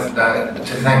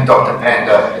thank Dr.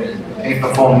 Panda. He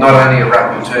performed not only a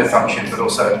rapporteur function, but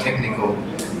also a technical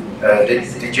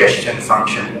digestion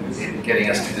function in getting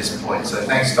us to this point. So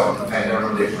thanks, Dr. Panda. I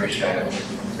really appreciate it.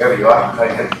 Wherever you are,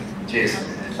 okay. Cheers.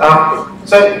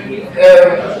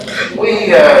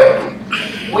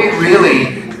 We really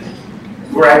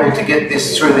were able to get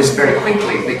through this very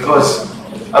quickly, because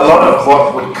a lot of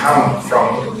what would come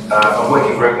from a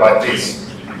working group like this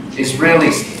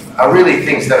are really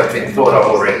things that have been thought of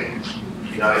already.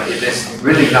 You know, there's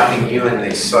really nothing new in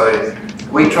this. So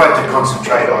we tried to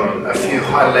concentrate on a few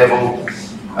high-level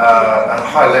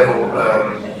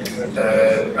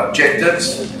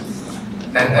objectives,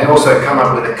 and also come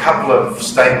up with a couple of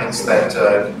statements that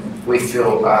we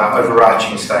feel are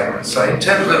overarching statements. So in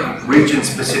terms of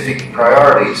region-specific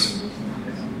priorities,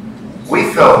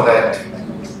 we felt that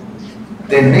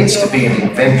there needs to be an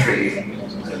inventory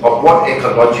of what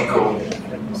ecological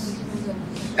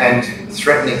and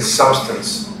threatening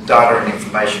substance data and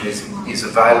information is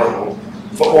available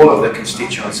for all of the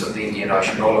constituents of the Indian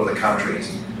Ocean, all of the countries.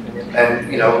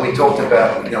 And, you know, we talked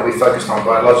about, you know, we focused on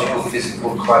biological,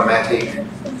 physical, climatic,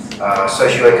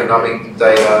 socioeconomic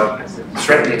data,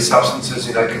 threatening substances,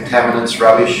 you know, contaminants,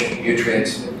 rubbish,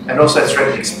 nutrients, and also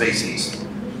threatening species.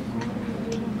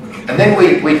 And then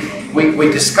we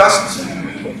discussed,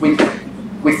 we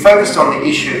focused on the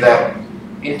issue that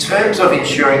in terms of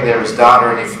ensuring there is data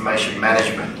and information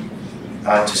management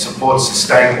to support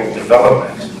sustainable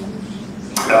development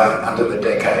under the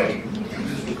decade,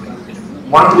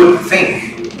 one would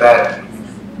think that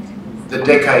the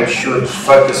decade should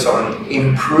focus on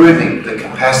improving the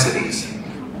capacities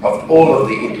of all of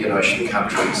the Indian Ocean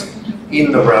countries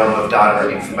in the realm of data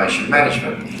and information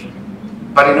management.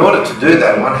 But in order to do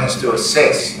that, one has to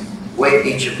assess where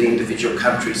each of the individual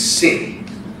countries sit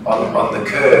on the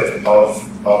curve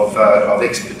of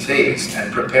expertise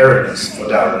and preparedness for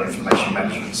data and information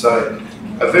management. So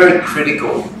a very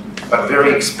critical but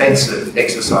very expensive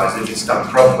exercise, if it's done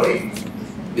properly,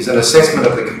 is an assessment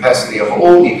of the capacity of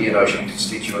all Indian Ocean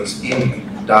constituents in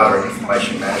data and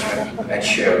information management and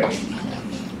sharing.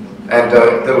 And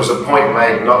there was a point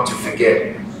made not to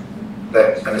forget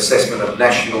that an assessment of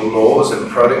national laws and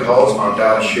protocols on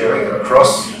data sharing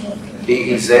across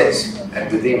EEZs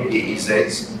and within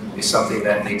EEZs is something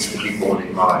that needs to be borne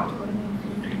in mind.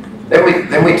 Then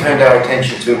we turned our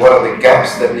attention to what are the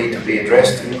gaps that need to be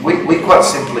addressed, and we quite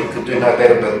simply could do no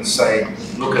better but say,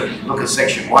 look at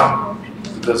Section 1,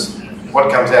 because what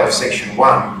comes out of Section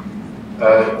 1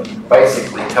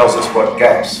 basically tells us what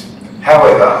gaps.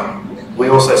 However, we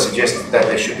also suggested that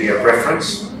there should be a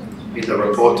reference in the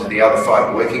report to the other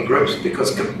 5 working groups,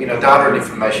 because, you know, data and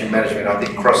information management, I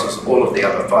think, crosses all of the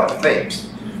other 5 themes.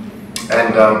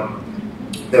 And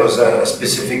there was a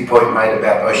specific point made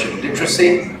about ocean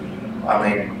literacy. I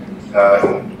mean,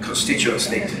 constituents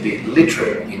need to be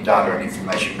literate in data and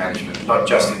information management, not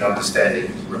just in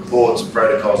understanding reports,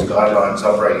 protocols, guidelines,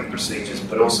 operating procedures,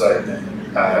 but also,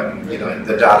 you know,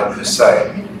 the data per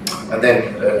se. And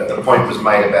then the point was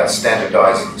made about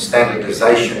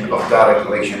standardization of data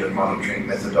collection and monitoring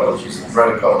methodologies and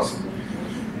protocols.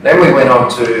 Then we went on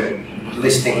to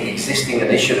listing existing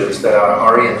initiatives that are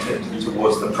oriented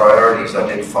towards the priorities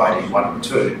identified in 1 and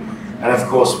 2. And of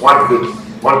course, one could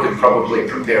probably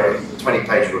prepare a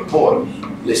 20-page report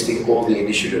listing all the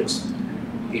initiatives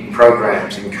in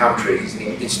programs, in countries,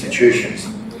 in institutions.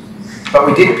 But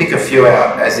we did pick a few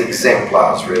out as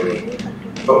exemplars, really.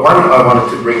 But one I wanted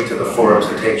to bring to the forum's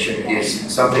attention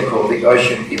is something called the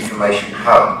Ocean Information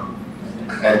Hub.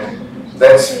 And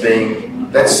that's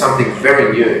something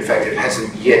very new. In fact, it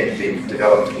hasn't yet been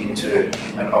developed into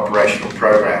an operational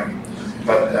program.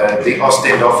 But the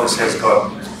Ostend office has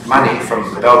got money from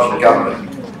the Belgian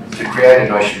government to create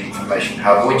an Ocean Information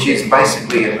Hub, which is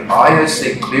basically an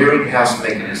IOC clearinghouse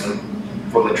mechanism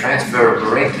for the transfer of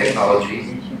marine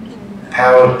technology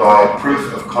powered by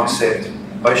proof of concept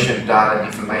Ocean Data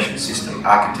Information System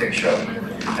Architecture,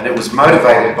 and it was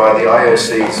motivated by the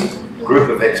IOC's group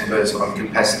of experts on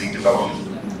capacity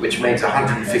development, which means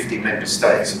 150 member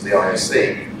states of the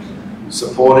IOC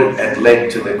supported and led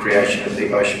to the creation of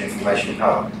the Ocean Information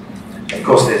Hub. Of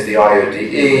course, there's the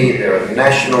IODE, there are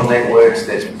national networks,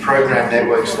 there's program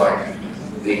networks like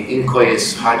the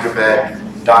INCOIS Hyderabad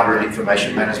Data and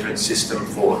Information Management System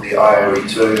for the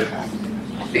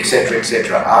IOE2, etc.,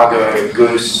 etc. Argo,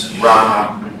 Goose,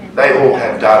 Rama, they all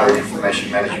have data and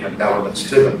information management elements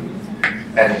to them.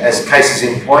 And as cases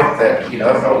in point that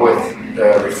are worth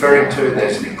referring to,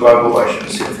 there's the Global Ocean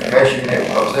Acidification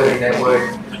Observing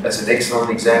Network. That's an excellent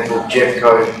example.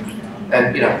 GEPCO,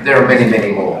 and there are many,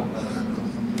 many more.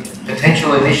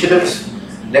 Potential initiatives,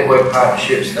 network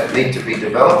partnerships that need to be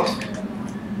developed.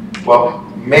 Well,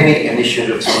 many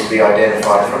initiatives will be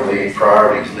identified from the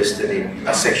priorities listed in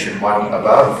section 1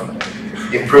 above.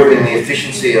 Improving the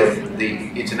efficiency of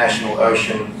the International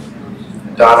Ocean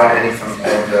Data and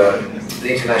the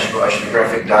International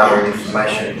Oceanographic Data and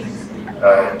Information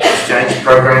Exchange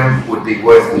Program would be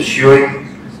worth pursuing,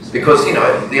 because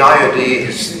the IOD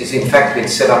is in fact been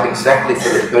set up exactly for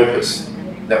the purpose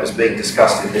that was being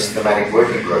discussed in this thematic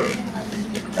working group.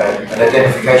 An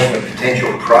identification of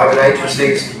potential private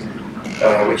agencies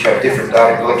which have different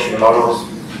data collection models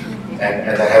and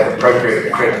that have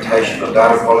appropriate accreditation of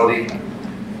data quality.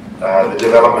 The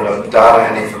development of data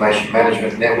and information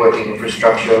management networking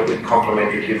infrastructure with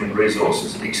complementary human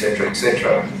resources, etc.,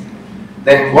 etc.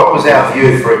 Then what was our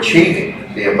view for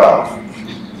achieving the above?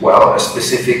 Well, a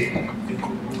specific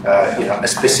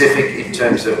in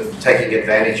terms of taking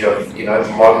advantage of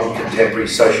modern contemporary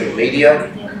social media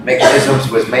mechanisms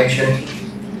was mentioned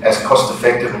as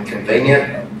cost-effective and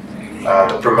convenient.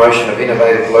 The promotion of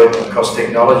innovative low-cost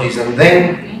technologies, and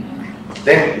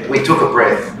then we took a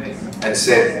breath and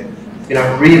said,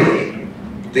 really,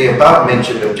 the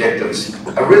above-mentioned objectives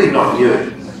are really not new.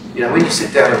 When you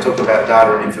sit down and talk about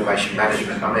data and information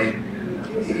management, I mean,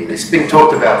 it's been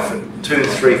talked about for 2,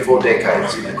 3, 4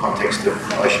 decades in the context of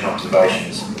ocean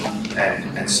observations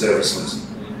and services.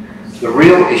 The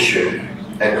real issue,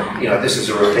 and this is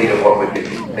a repeat of what we've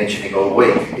been mentioning all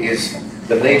week, is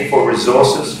the need for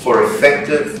resources for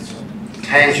effective,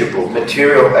 tangible,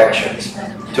 material actions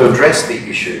to address the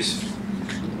issues.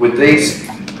 With these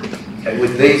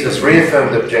as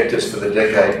reaffirmed objectives for the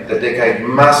decade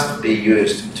must be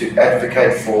used to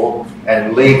advocate for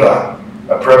and lever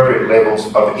appropriate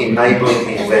levels of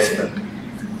enabling investment,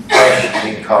 cash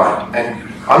in kind. And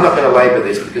I'm not going to labour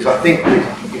this because I think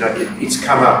it's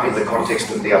come up in the context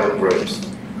of the other groups.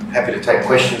 Happy to take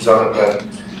questions on it, but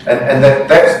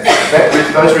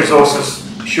those resources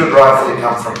should rightfully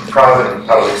come from private and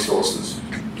public sources.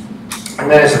 And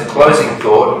then as a closing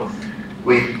thought,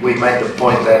 we made the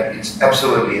point that it's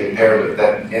absolutely imperative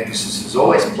that emphasis is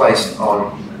always placed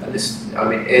on, and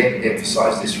Ed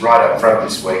emphasised this right up front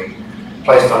this week,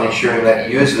 placed on ensuring that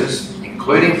users,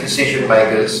 including decision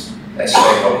makers as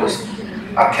stakeholders,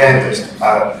 are canvassed,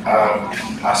 are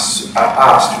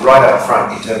asked right up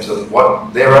front in terms of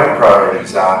what their own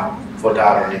priorities are for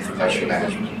data and information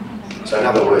management. So in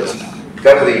other words,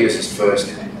 go to the users first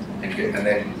and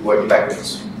then work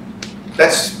backwards.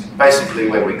 That's basically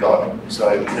where we got.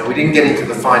 So we didn't get into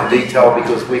the fine detail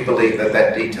because we believe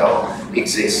that detail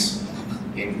exists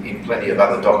in plenty of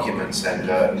other documents and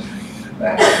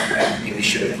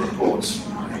initiative reports.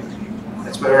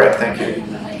 That's where we're at. Thank you.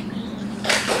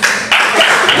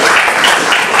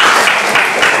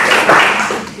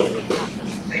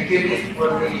 Thank you for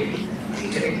the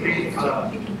very brief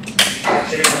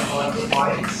capturing of all the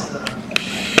points.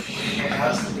 We can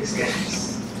have some discussions.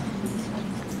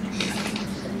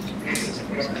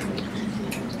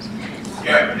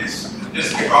 Yeah,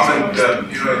 just a comment. In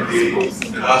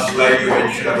the last slide you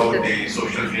mentioned about the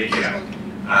social media,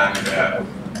 and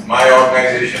my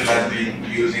organization has been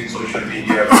using social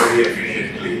media very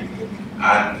efficiently.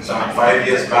 And some 5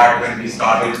 years back, when we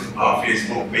started our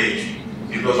Facebook page,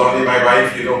 it was only my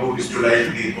wife, who used to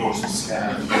like the posts.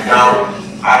 But now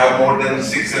I have more than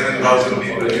 6,000-7,000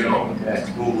 people,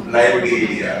 who like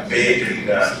the page, and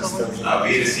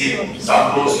we receive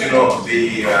some posts,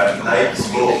 the likes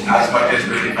go as much as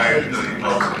 25,000 to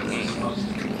 30,000.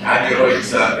 And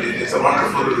it's a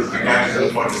wonderful mechanism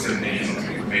for dissemination of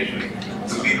information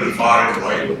to people far and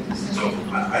wide. So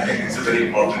I think it's a very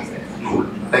important tool.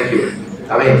 Thank you.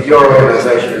 I mean, your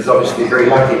organisation is obviously very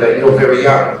lucky that you're very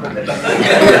young to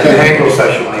handle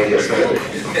social media. So.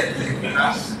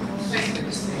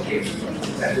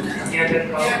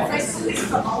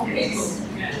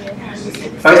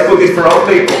 Facebook is for old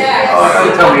people. Oh,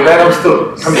 don't tell me that. I'm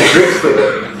still coming to grips with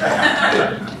it.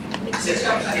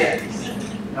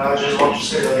 I just want to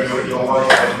say that your wife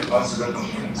has answered that.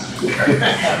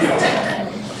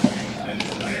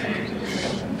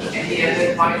 Any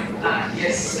other point?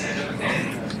 Yes,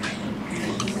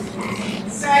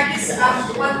 So I guess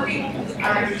one thing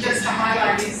just to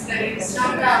highlight is that it's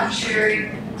not about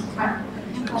sharing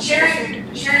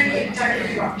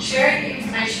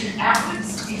information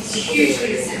outwards is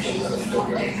hugely essential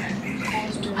for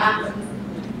Undecade.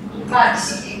 But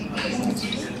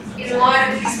in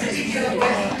light of this particular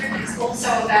working group, it's also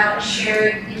about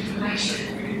sharing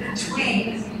information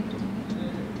between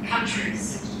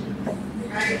countries.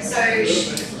 Right? So,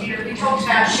 we talked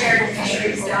about sharing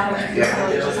fisheries data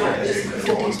just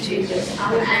before,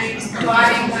 and it's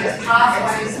providing those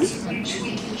pathways in which we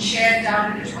can share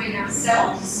data between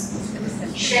ourselves,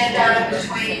 share data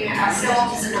between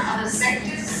ourselves and other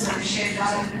sectors, so share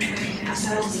data between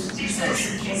ourselves and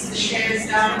business, and business shares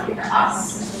data with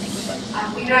us.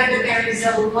 We know that there is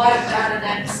a lot of data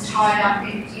that's tied up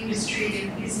in industry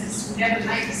and business, never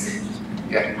makes it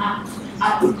up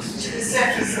to the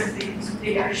surface of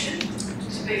the ocean,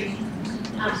 to be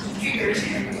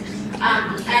figurative.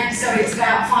 And so it's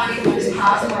about finding those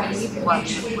pathways in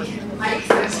which we can make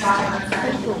those data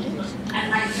available and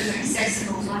make them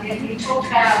accessible. Like we talked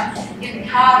about in the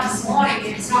car this morning,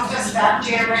 it's not just about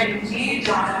generating new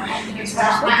data, it's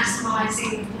about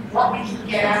maximising what we can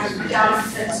get out of the data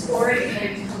that's already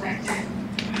been collected.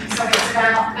 So it's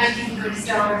about making those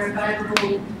data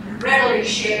available, readily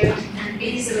shared and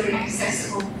easily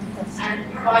accessible,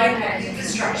 and providing that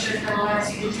infrastructure that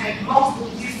allows you to take multiple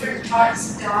different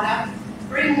types of data,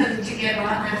 bring them together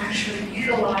and actually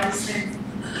utilise them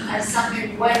as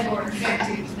something way more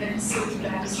effective than single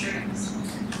data streams.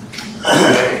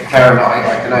 Karen,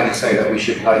 I can only say that we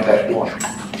should note that point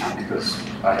because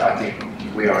I think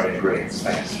we are in agreement.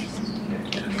 Thanks.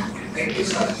 thank you,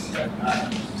 sir.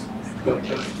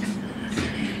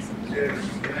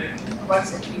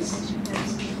 What's the piece?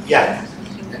 Yeah.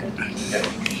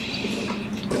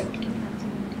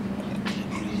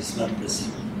 It's not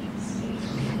possible.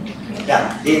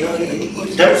 Yeah, in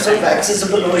terms of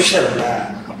accessible ocean,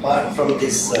 apart from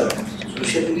this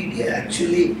social media,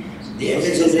 actually the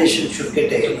younger generation should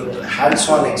get a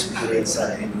hands-on experience.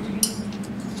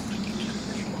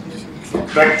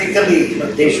 Practically,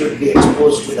 they should be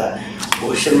exposed to the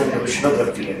ocean and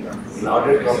oceanography in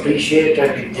order to appreciate,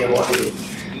 and if they want to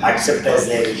accept as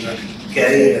their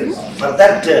career. For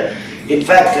that, in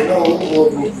fact,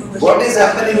 what is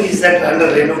happening is that under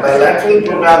bilateral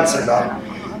programs and all,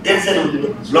 there is a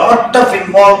lot of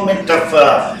involvement of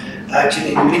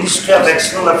actually Ministry of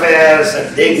External Affairs,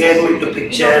 and they get into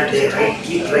picture, they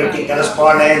keep writing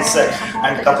correspondence,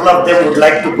 and a couple of them would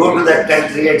like to go to that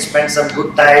country and spend some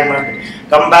good time and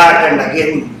come back and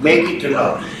again make it.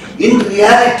 In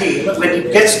reality, when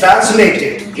it gets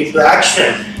translated into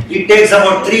action, it takes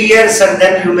about 3 years, and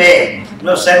then you may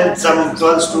send some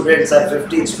 12 students or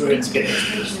 15 students get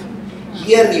exposed.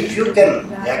 Here, if you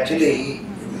can actually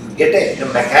get a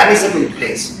mechanism in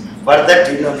place for that,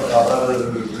 our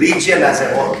region as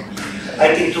a whole,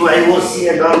 I think through IOC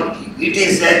and all, it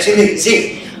is actually,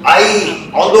 see,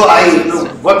 although I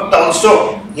worked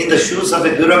also in the shoes of a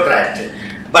bureaucrat,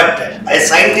 but a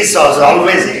scientist was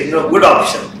always a good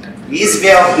option. His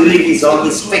way of doing is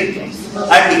always quick, and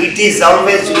it is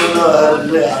always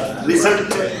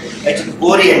result actually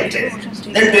oriented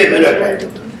than to a bureaucrat.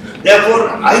 Therefore,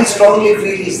 I strongly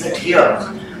feel is that here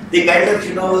the kind of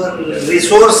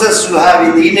resources you have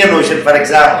in the Indian Ocean, for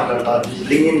example,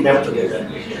 bringing them together,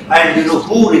 and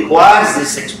who requires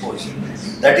this exposure.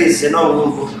 That is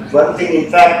one thing. In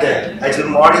fact, actually,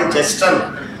 Modern Justin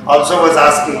also was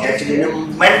asking actually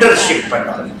mentorship and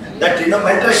all. That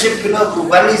mentorship,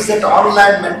 one is that on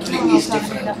land mentoring is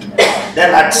different,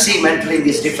 then at sea mentoring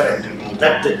is different.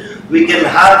 That we can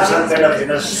have some kind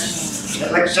of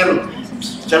selection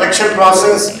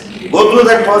process, go through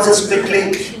that process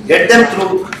quickly, get them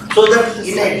through, so that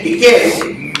in a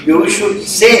decade you should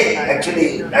say,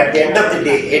 actually at the end of the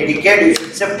day, a decade you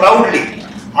should say proudly,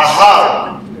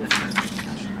 I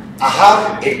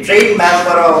have a trained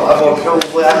member of about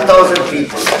 1,000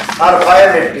 people or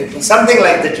 500 people, something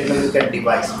like that, you can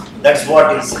devise. That's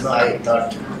what is, I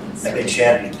thought I can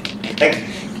share with you. Thank you.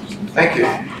 Thank you.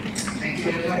 Thank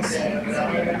you.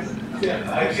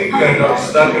 Yeah, I think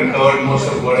Dr. Duncan covered most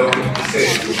of what I wanted to say.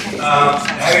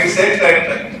 Having said that,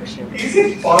 is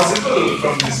it possible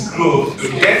from this group to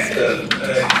get a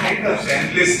kind of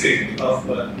checklist of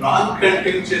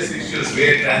non-contentious issues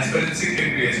where transparency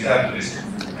can be established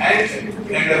and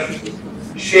kind of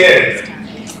shared,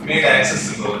 made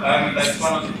accessible? I mean, that's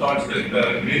one of the thoughts that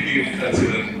maybe you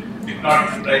consider, if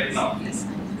not right now, it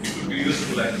would be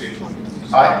useful actually.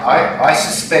 I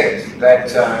suspect that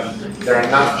there are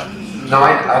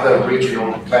 9 other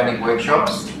regional planning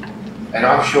workshops, and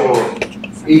I'm sure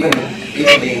even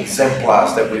the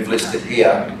exemplars that we've listed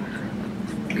here,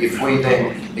 if we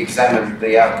then examine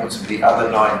the outputs of the other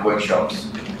 9 workshops,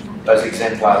 those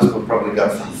exemplars will probably go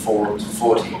from 4 to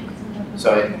 40.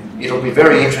 So it'll be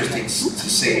very interesting to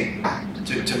see,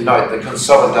 to note the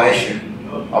consolidation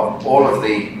of all of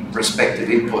the respective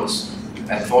inputs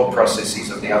and thought processes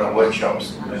of the other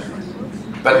workshops.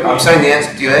 But I'm saying the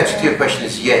answer to your question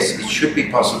is yes, it should be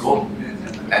possible,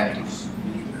 and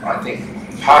I think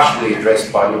partially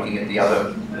addressed by looking at the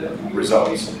other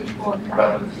results.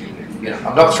 But you know,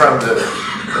 I'm not throwing the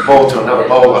ball to another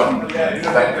bowler.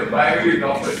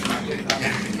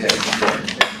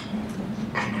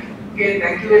 Okay,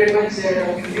 thank you very much,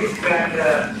 Philip, and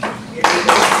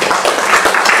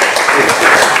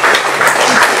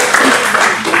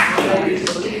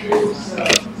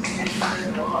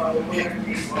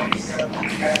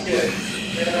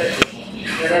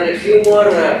there are a few more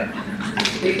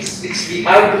things which we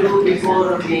have to do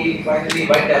before we finally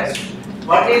wind up.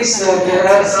 One is there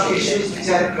are some issues which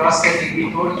are cross-cutting.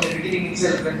 We told in the beginning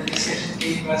itself when the discussion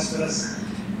came as far as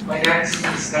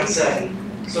financing is concerned.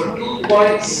 So 2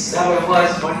 points have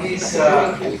emerged. One is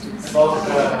about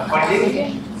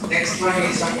funding. Next one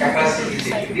is on capacity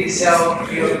building. These have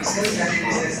we have discussed and it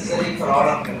is necessary for all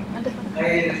of them. I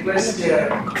request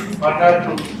Mata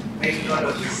to make note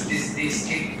of these things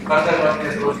further on the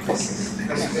road discuss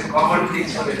because it's a common thing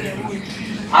for everyone.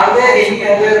 Are there any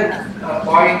other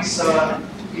points or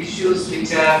issues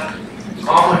which are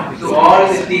common to all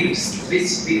the teams which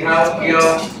we have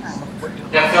here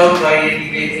left out by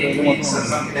any means or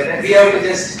something like that? We have to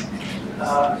just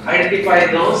identify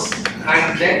those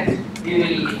and then we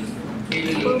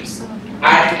will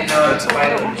add in our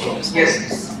final report. Yes.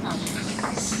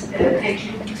 Thank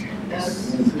you.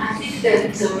 I think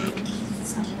that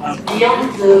beyond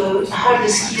the hard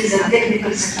skills and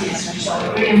technical skills, which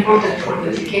are very important for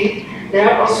the decade, there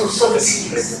are also soft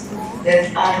skills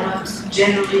that are not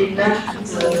generally not.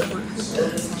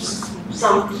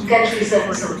 Some countries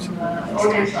and some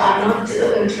organs are not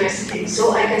interested in.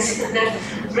 So I consider that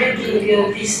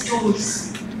bringing these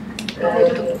tools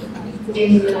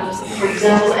in, for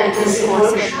example, intensive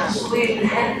workshops will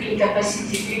help in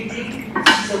capacity building.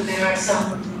 So there are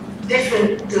some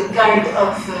different kind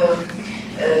of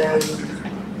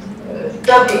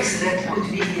topics that could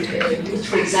be used,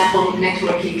 for example,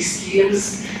 networking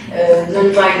skills,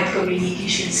 non-violent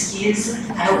communication skills,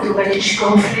 how to manage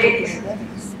conflict,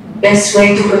 best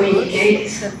way to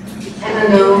communicate, I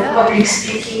don't know, public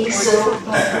speaking. So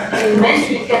in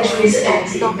many countries and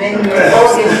in many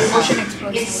organizations,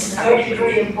 it's very,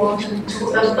 very important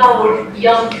to empower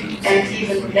young and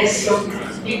even less young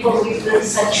people with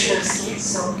such skills.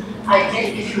 So I can,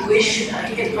 if you wish,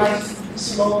 I can write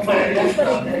small paragraph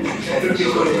about that.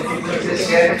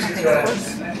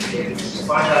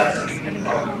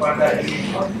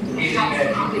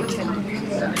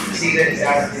 See that it's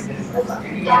added.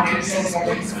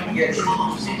 Yes.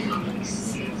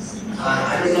 I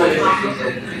don't know if you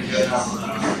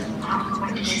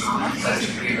are such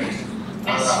agreement.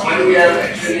 When we are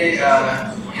actually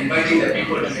inviting the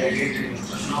people to engage in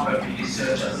oceanography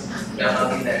researchers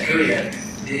developing that area,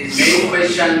 the main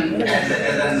question as a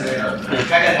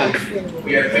faculty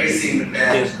we are facing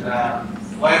that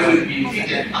why will we be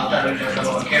fitted after we develop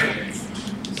our career?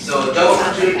 So job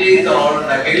opportunities or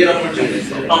career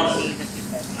opportunities are not.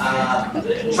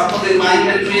 Suppose in my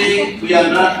country we are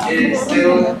not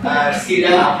still skilled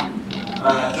enough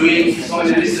doing so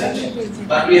many research,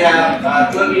 but we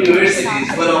have 12 universities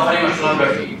who are offering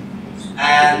oceanography,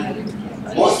 and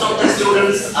most of the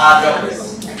students are jobless.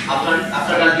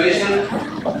 After graduation,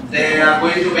 they are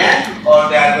going to bank or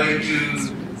they are going to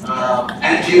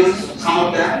NGOs, some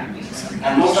of them,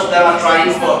 and most of them are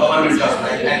trying for government jobs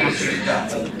like administrative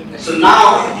jobs. So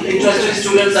now interested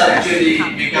students are actually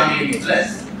becoming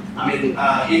less. I mean, in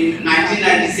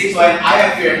 1996, when I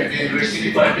appeared at the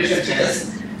university for admission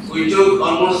test, we took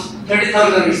almost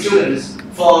 30,000 students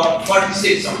for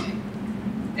 46 only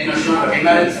in oceanography,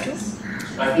 marine science.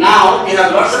 But now we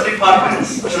have lots of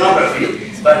departments, oceanography,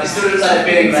 but the students are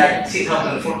appearing like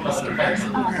 3,000, 4,000,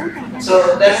 5,000.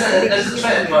 So that's a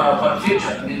trend for the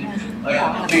future. I mean,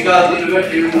 because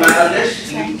in Bangladesh,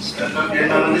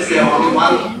 we have only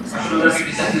one oceanography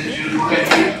research institute who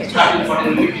can be starting for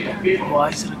the people.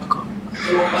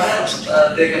 So perhaps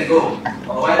they can go,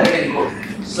 or where they can go.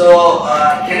 So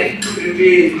can it be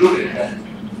included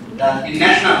that in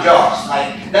national jobs,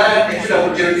 like there are actually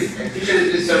opportunities, like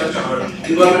fisheries research or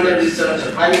environmental research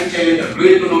or climate change or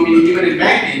blue economy, even in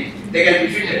banking, they can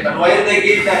be fitted. But while they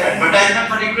give that advertisement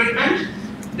for equipment,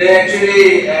 they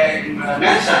actually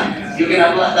mention you can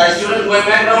apply. The students who have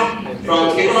background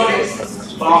from economics,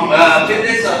 from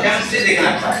physics or chemistry, they can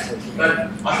apply. But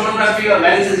oceanography or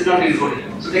lens is not included,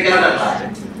 so they cannot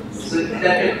apply. So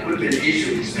that could be an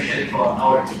issue, especially for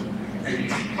our team.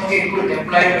 Okay, good.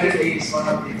 Employability is one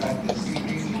of the factors. We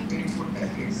put that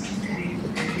case.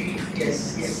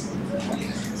 Yes, yes.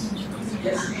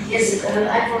 Yes,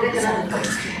 I forget another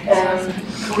point.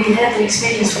 We have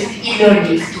experience with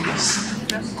e-learning tools.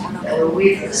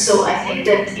 So I think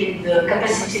that in the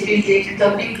capacity building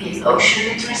topic in ocean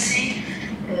literacy,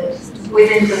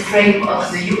 within the frame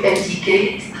of the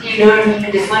Undecade,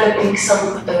 e-learning, developing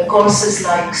some courses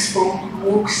like Spoke,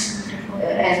 MOOCs,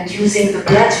 and using the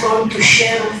platform to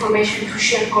share information, to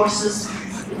share courses,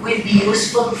 will be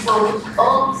useful for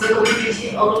all the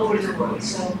community all over the world.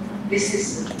 So this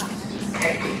is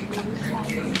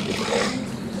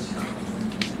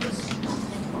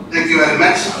Thank you very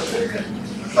much.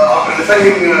 So after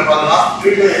listening for the last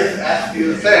 3 days, as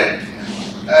you said,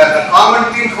 the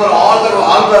common theme for all the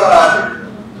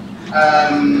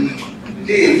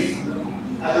teams,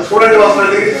 as the student was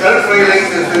studying,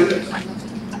 self-realization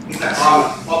is a common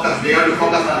focus. We have to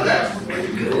focus on that.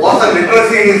 What the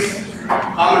literacy is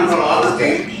common for all the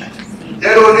teams.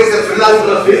 Third one is the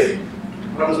philanthropy.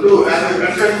 From two, as I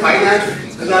mentioned, finance,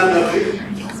 philanthropy.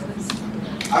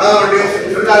 Another one is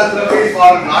philanthropy for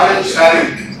knowledge sharing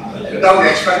without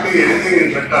expecting anything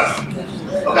in return.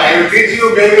 Okay, I will teach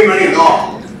you, pay me money. No.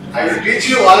 I will teach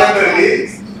you voluntarily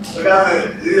because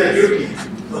this is a duty.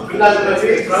 So,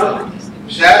 philanthropy from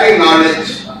sharing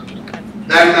knowledge.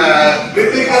 Then,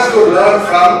 willingness to learn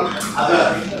from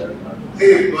others.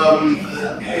 See,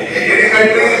 any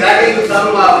country is lacking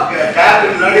some gap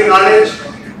in learning knowledge.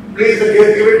 Please give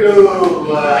it to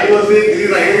IOC. This is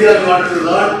the area we wanted to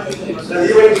learn. Then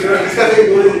even we were discussing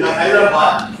during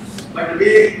Hyderabad, but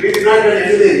we did not get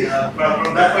anything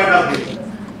from that point of view.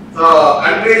 So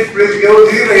countries, please give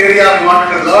this is the area we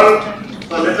wanted to learn.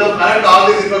 So let us collect all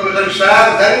this information, share.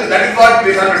 Then that is what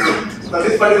we have to do. So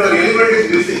this particular element is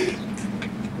missing.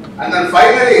 And then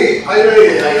finally,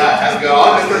 as we are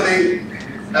all discussing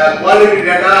quality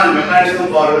data and mechanism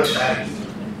for sharing.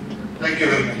 Thank you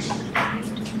very much.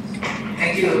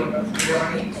 Thank you,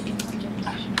 Giovanni.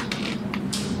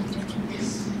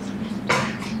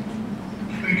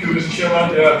 Thank you, Mr. Chairman.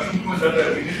 There are 2 points that I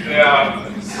believe they are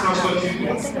cross-cutting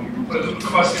for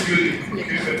capacity building.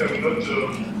 Okay, but I will not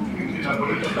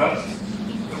elaborate on that.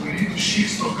 So we need to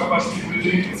shift from capacity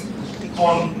building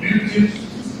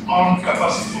on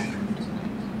capacity.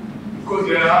 Because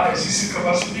there are existing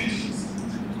capacities,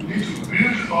 we need to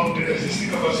build on the existing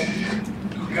capacity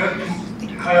to get to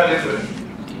a higher level.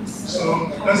 So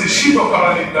that's a shift of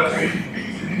paradigm that we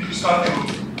need to start to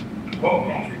work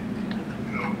on.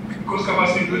 Because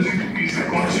capacity building is a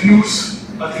continuous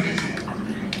activity.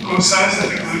 Because science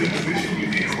and technology innovation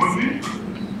will be evolving,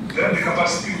 then the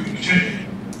capacity will be changing.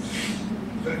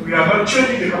 But we are not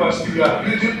changing the capacity, we are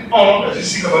building on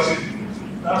existing capacity.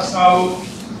 That's how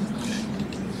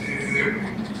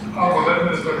our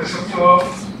government sector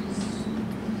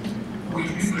will be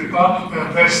prepared to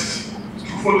invest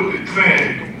to follow the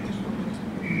trend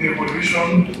in the evolution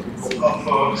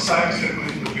of science and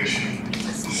innovation.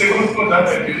 The second point that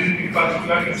I believe in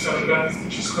particular in Senegal,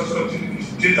 which is constructing, is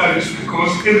data use,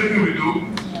 because everything we do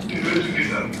is related to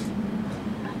data.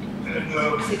 And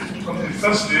from the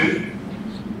first day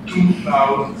to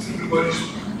now, everybody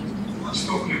should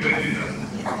stop collecting data.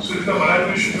 So data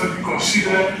management should not be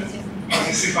considered as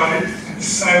a separate and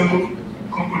silo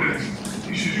component.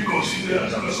 It should be considered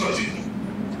as a consulting.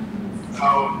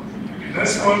 Now, the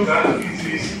next point that it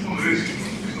is fundraising.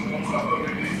 Someone have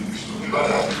already spoken about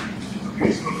that. Okay,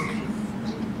 it's not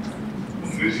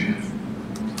fundraising.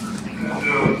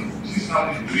 And these are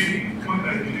the 3 points I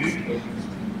believe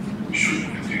we should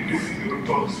integrate in the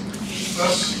report.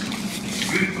 First,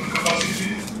 build on capacity.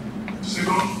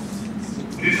 Second,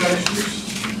 data issues.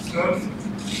 Third,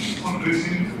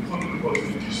 fundraising and funding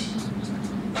opportunities.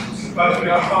 In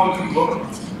particular, how to work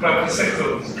with private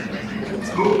sectors.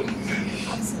 Those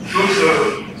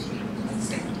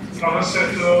private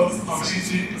sector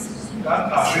entities that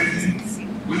are ready,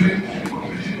 willing, and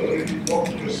committed already work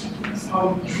with us. How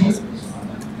to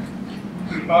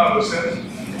prepare ourselves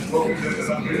and work with them. And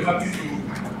I'm very happy to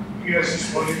hear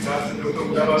this morning that Dr.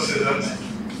 Udaba said that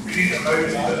clean and very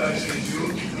that I said you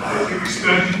take a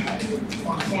study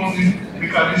on funding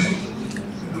mechanism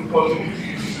and the possibility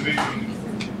of the region.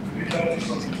 That is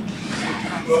something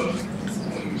people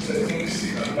and we said policy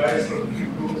advice from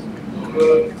people of the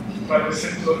private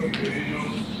sector in the region,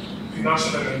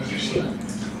 financial organization.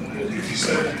 it is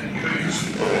very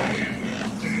useful for them.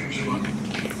 Thank you,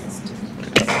 Mr.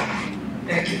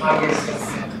 Thank you, Marius.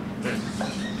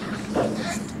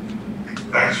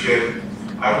 Thanks, Chair.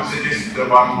 I would suggest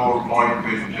one more point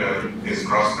which is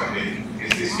cross-cutting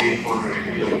is the stakeholder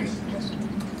engagement.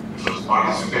 Because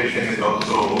participation is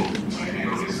also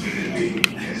listed in the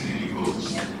SDG goals.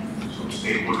 So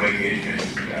stakeholder engagement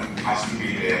has to be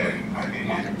there. I think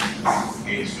it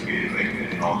needs to be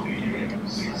reflected in all the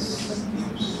 6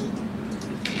 groups.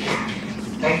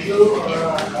 Thank you.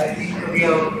 I think we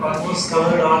have almost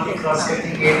covered all the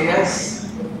cross-cutting areas.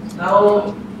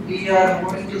 Now we are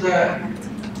moving to the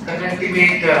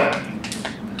penultimate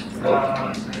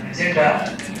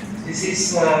agenda. This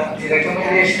is the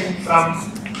recommendation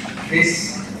from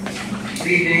this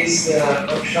 3 days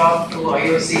workshop to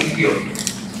IOC EU.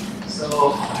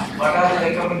 So, what are the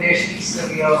recommendations that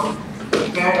we have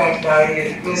prepared, and I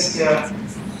request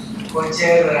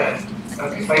co-chair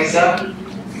Dr. Faisal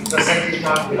to present it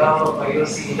on behalf of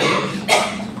IOC EU.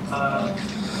 I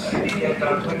think that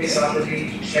document is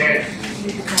already shared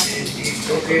in the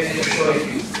appropriate show if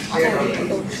you share already.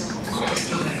 Just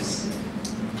 2 minutes.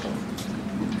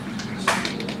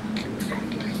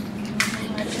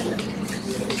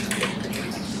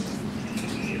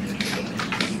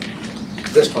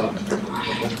 This one.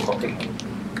 Okay.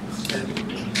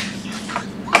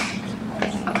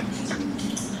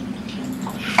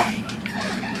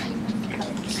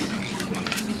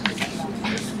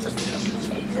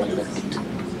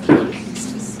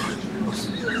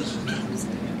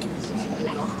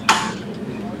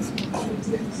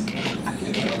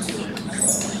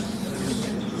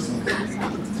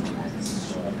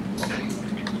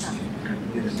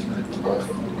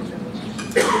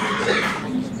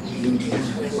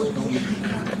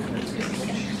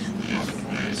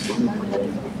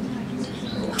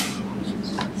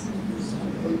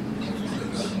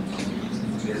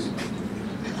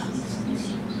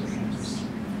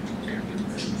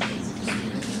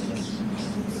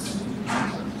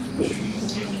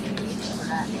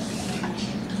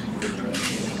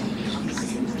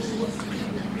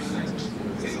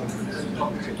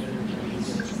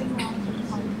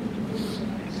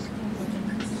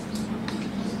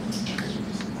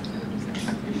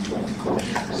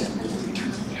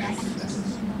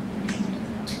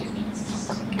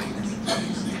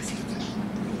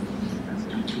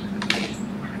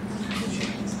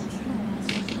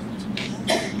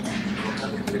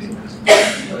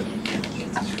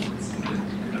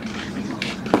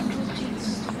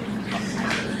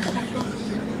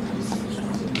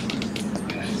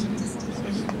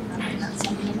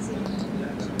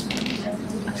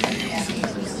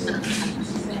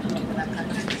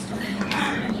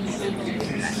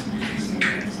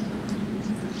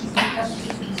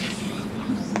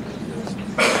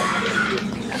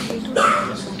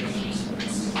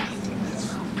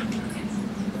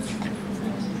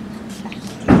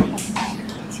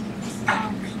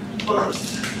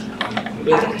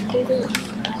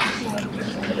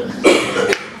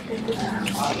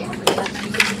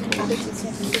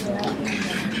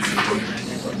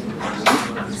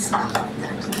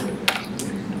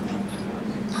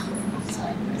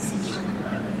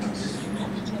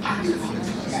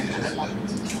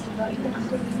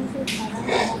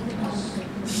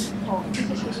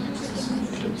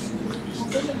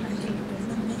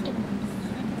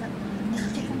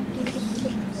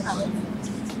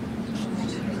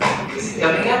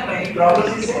 Coming up, any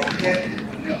problems?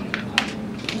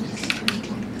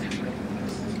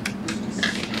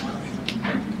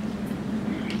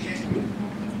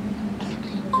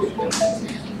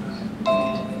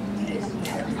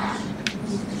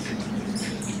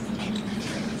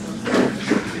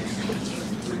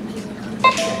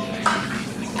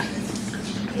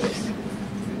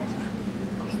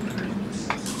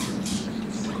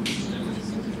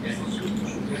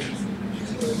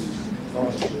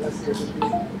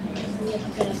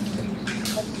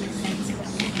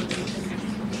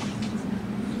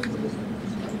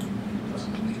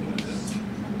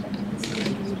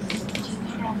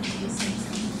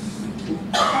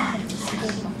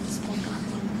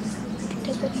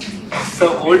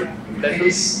 So old.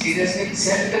 It has been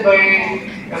sent by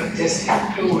Justin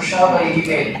to Usha by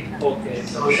email. Okay.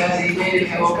 So Usha's email, if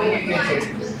you open, you can check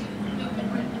it.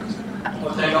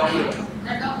 Okay, document.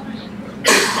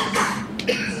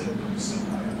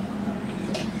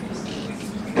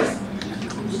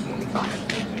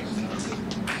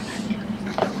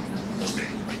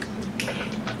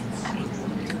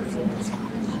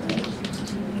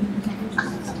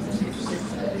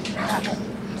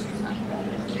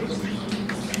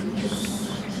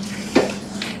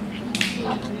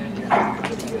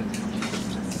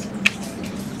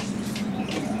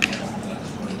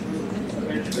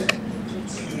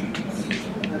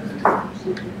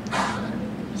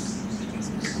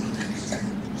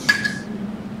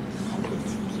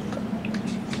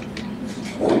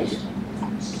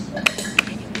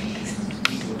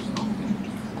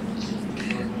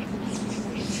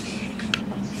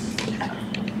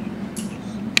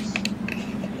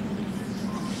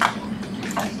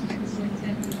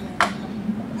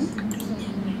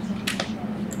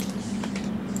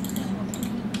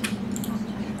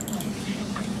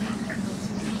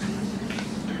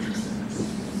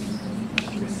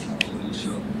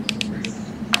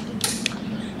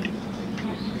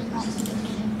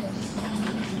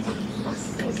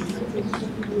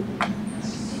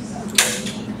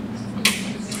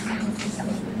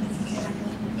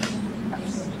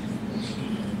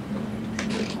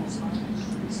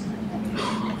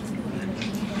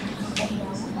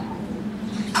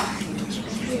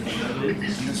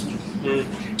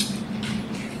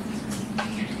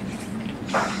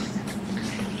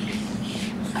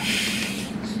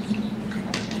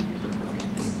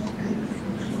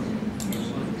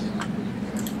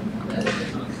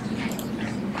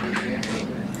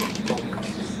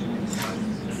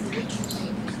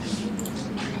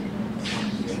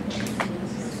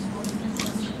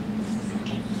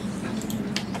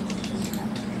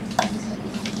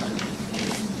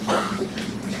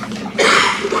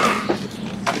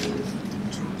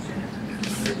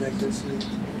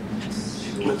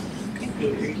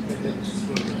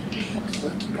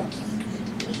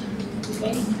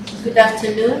 Good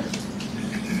afternoon.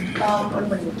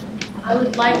 I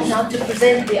would like now to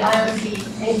present the IRC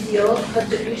NGO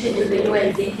contribution in the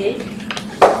Undecade.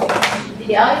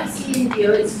 The IRC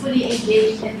NGO is fully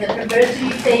engaged in the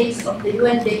preparatory phase of the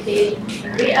Undecade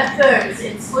and reaffirms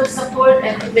its full support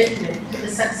and commitment to the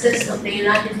success of the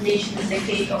United Nations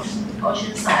Decade of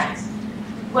Ocean Science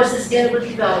for Sustainable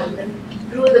Development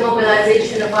through the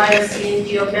mobilization of IRC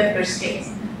NGO member states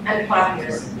and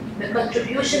partners, the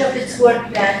contribution of its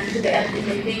work plan to the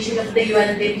implementation of the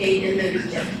Undecade in the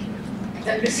region.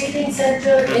 The preceding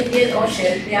Central Indian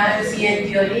Ocean, the IRC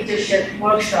NGO Leadership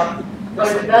Workshop for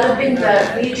developing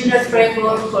the regional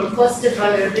framework for foster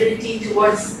vulnerability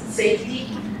towards safety,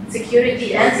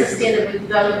 security, and sustainable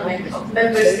development of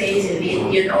member states in the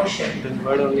Indian Ocean.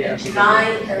 July,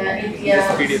 India,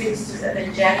 6 to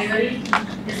 7 January,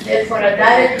 is therefore a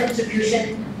direct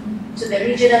contribution to the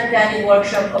regional planning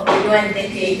workshop of the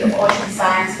Undecade of Ocean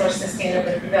Science for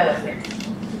Sustainable Development.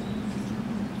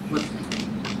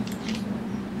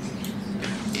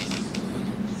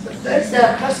 So first,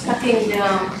 the cross-cutting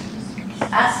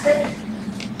aspect,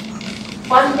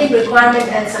 funding requirement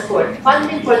and support.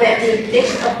 Funding for the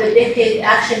implementation of the Decade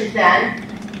Action Plan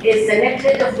is the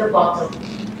necklet of the bottom.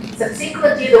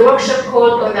 Subsequently, the workshop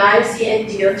called on the IRC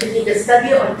NGO to lead a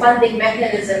study on funding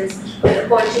mechanisms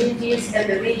and opportunities in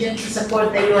the region to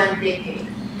support the Undecade.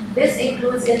 This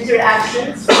includes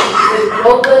interactions with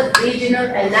local, regional,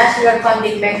 and national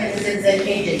funding mechanisms and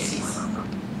agencies.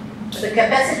 The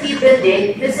capacity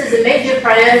building, this is a major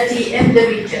priority in the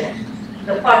region.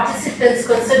 The participants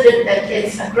considered that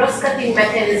it's a cross-cutting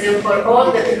mechanism for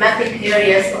all the thematic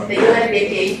areas of the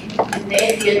Undecade in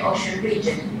the Indian Ocean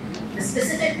region. The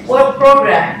specific work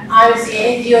program,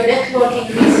 IRC NGO networking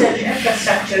research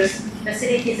infrastructures,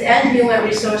 facilities, and human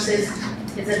resources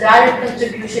is a direct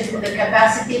contribution to the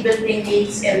capacity building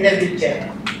needs in the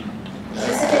region.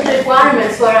 Specific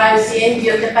requirements for IRC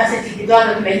NGO capacity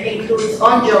development includes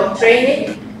on-job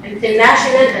training,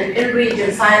 international and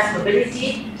in-region science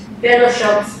mobility,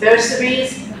 fellowships,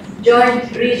 bursaries, joint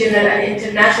regional and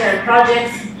international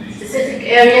projects, specific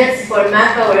areas for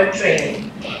manpower training.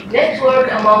 Network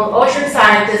among ocean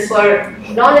scientists for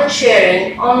knowledge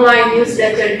sharing, online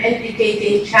newsletter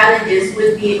indicating challenges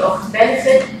will be of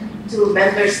benefit to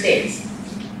member states.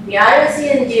 The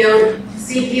IRC NGO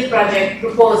CD project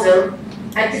proposal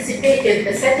anticipated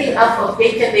the setting up of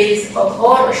database of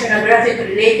all oceanographic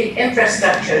related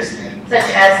infrastructures such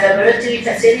as laboratory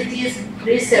facilities,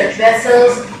 research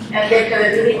vessels, and their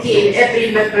capability in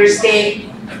every member state,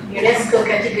 UNESCO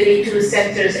Category 2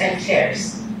 centers and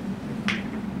chairs.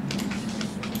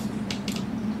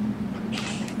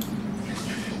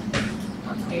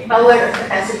 Power of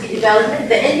capacity development.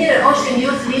 The Indian Ocean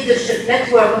Youth Leadership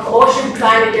Network of ocean,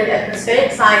 climate, and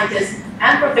atmospheric scientists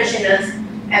and professionals,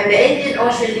 and the Indian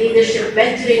Ocean Leadership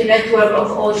Mentoring Network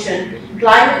of ocean,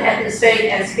 climate,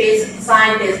 atmospheric, and space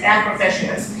scientists and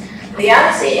professionals. The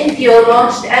IRC NGO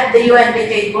launched at the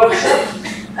Undecade workshop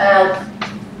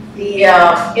the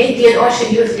Indian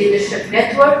Ocean Youth Leadership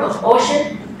Network of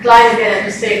ocean, climate, and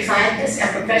atmospheric scientists and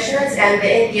professionals, and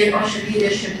the Indian Ocean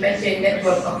Leadership Mentoring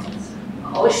Network of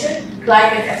ocean,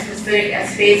 climate, atmospheric, and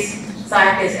space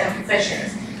scientists and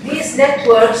professionals. These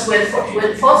networks will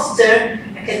foster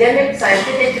academic,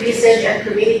 scientific research and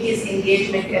communities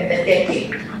engagement in the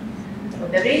decade.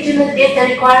 The regional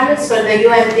data requirements for the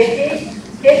UN decade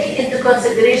take into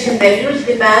consideration the huge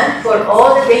demand for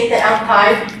all the data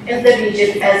archived in the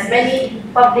region, as many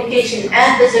publication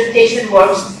and dissertation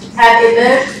works have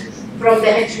emerged from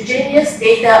the heterogeneous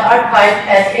data archived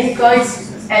at INCOIS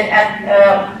and at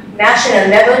national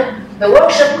level. The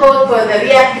workshop called for the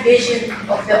reactivation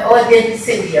of the Odin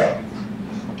Syndio.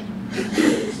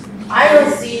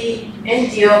 IOC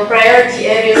NGO priority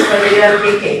areas for the UN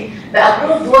decade. The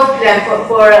approved work plan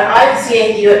for IOC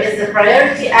NGO is the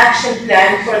priority action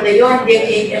plan for the UN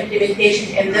decade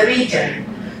implementation in the region.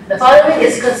 The following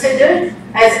is considered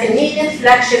as immediate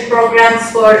flagship programs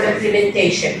for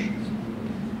implementation.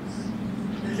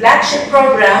 The flagship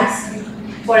programs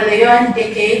for the UN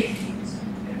decade.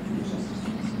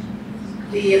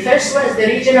 The first one is the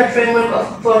regional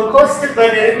framework for coastal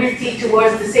vulnerability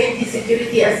towards the safety,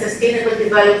 security, and sustainable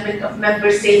development of member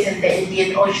states in the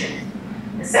Indian Ocean.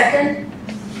 The second,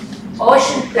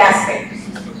 ocean plastic.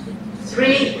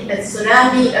 3, the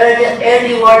tsunami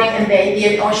early warning in the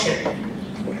Indian Ocean.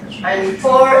 And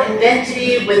 4,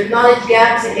 inventory with knowledge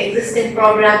gaps in existing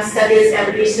programs, studies,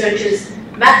 and researches,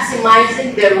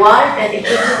 maximizing their wide and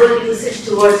equitable usage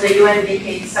towards the UN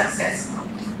decade success.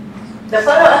 The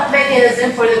follow-up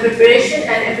mechanism for the preparation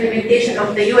and implementation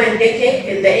of the UN decade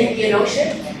in the Indian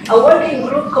Ocean, a working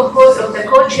group composed of the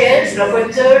co-chairs,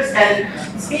 rapporteurs, and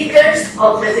speakers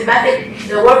of the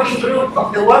working group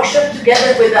of the workshop,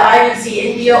 together with the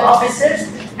IOC NGO officers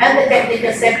and the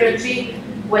technical secretary,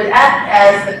 will act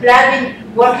as the planning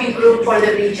working group for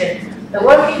the region. The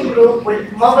working group will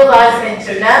mobilize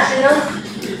international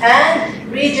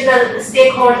and regional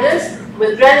stakeholders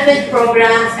with relevant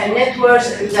programs and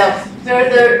networks in the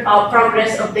further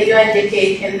progress of the UN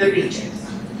decade in the region.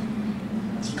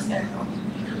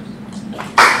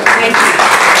 Thank you.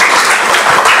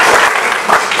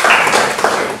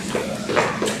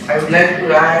 I would like to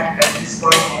add at this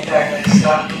point that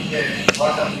starting the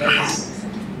bottom lines,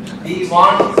 we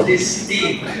want this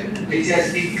team which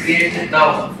has been created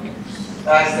now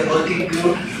as the working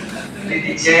group with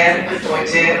the chair,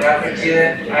 co-chair,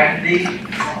 rapporteur, and the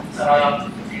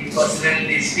personnel,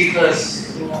 the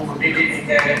speakers who did it in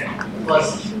the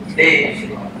first day.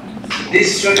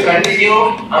 This should continue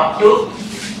up to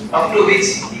which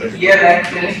year?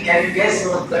 Can you guess?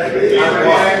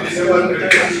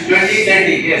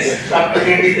 2030, yes, up to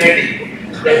 2030.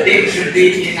 The team should be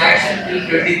in action till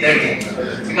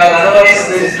 2030. Because otherwise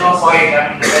there is no point. I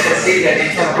mean, let us see that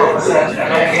each professor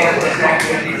and here the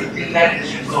activity till that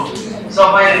should go. So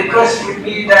my request would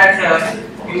be that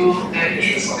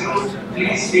each group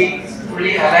please be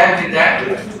fully alive with that,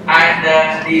 and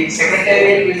the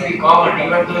secretariat will be common,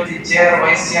 even though the chair or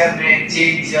vice chair may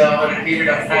change over a period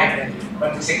of time.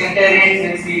 But the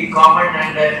secretariat will be common,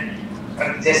 and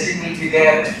Justin will be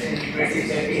there in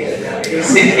 2030. You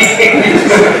see.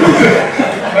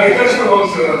 My question was,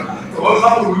 what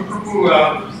how do we people who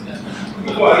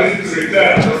are ready to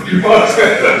retire?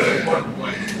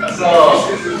 So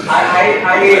I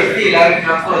feel, I mean,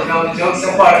 of course, now jokes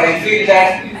apart, I feel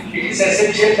that it is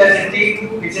essential that the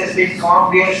team which has been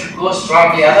formed here should go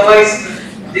strongly. Otherwise,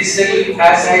 this will,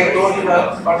 as I told you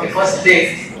on the first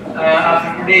day,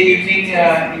 after today evening,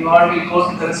 you all will go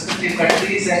to the respective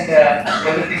countries and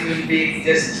everything will be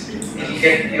just, it will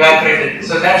get evaporated.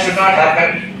 So that should not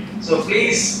happen. So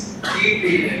please keep,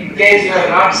 in case you have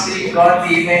not still got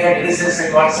the email addresses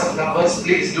and WhatsApp numbers,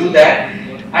 please do that.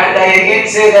 And I again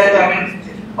say that, I mean,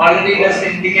 already it has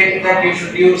been indicated that you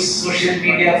should use social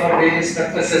media for various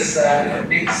purposes.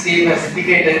 Steve has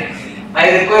indicated. I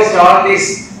request all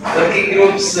these working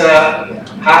groups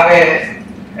have a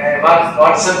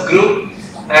WhatsApp group,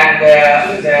 and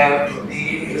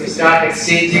you start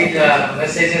exchanging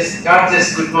messages, not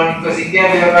just good morning, because India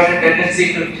we have got a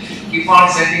tendency to keep on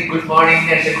sending good morning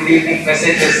and good evening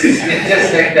messages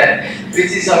just like that,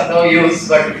 which is of no use.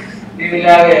 But we will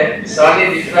have a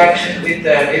solid interaction with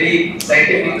very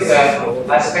scientific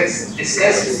aspects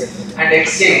discussed and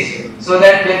exchanged, so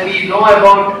that when we know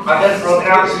about other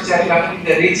programs which are coming in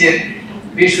the region,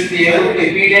 we should be able to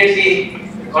immediately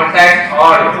contact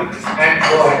all and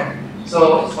go ahead.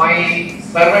 So my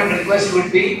fervent request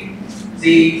would be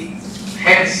the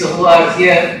heads who are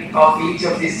here of each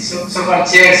of these so-called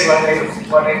chairs,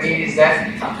 what I mean is that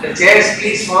the chairs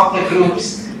please form the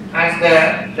groups, and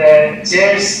the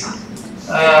chairs,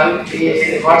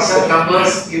 the WhatsApp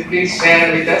numbers you please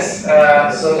share with us,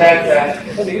 so that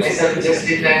myself,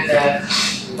 Justin, and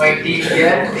my team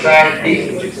here, trial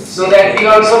team, so that we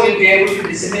also will be able to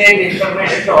disseminate the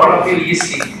information to all of you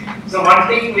easily. So one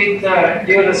thing with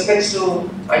due respects to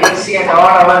IOC and all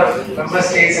our member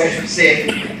states, I should say,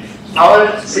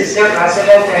 our system as well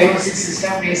as the IOC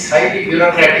system is highly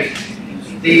bureaucratic.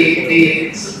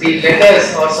 The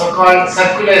letters or so-called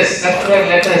circular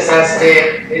letters, as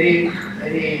they very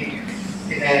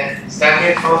in a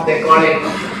standard form they call it.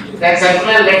 That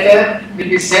circular letter will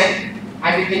be sent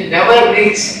and it will never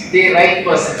reach the right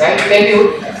person. I will tell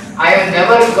you, I have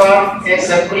never got a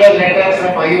circular letter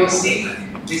from IOC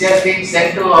which has been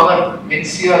sent to our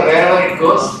ministry or wherever it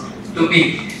goes to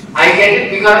be. I get it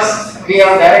because we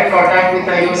have direct contact with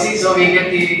IOC, so we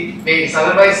get the mails.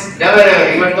 Otherwise, never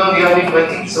ever, even though we have been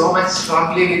working so much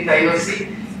strongly with IOC,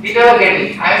 we never get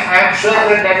it. I am sure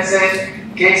that that is a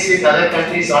case with other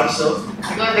countries also,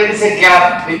 because there is a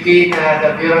gap between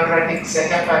the bureaucratic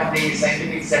setup and the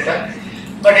scientific setup.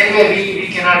 But anyway, we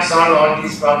cannot solve all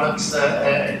these problems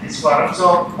at this forum.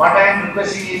 So what I am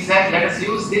requesting is that let us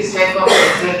use this type of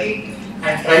networking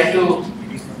and try to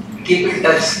keep in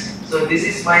touch. So this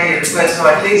is my request. So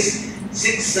at least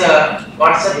 6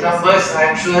 WhatsApp numbers, I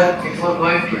am sure before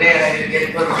going today I will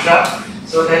get for Usha,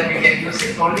 so that we can use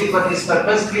it only for this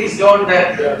purpose. Please don't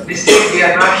mistake, we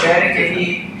are not sharing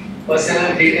any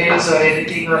personal details or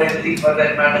anything for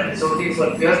that matter. It's only for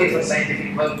purely for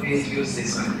scientific work. Please use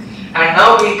this one. And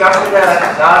now we come to the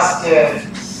last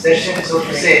session, so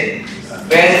to say,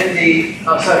 where the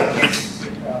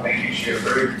Thank you, Chair.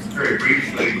 Very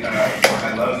briefly,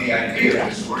 I love the idea of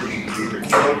this working group.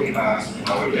 I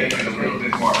would make it a little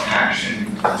bit more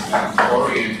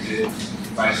action-oriented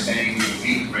by saying we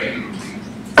meet regularly,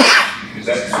 because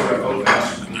that sort of opens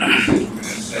up and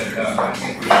set it up. I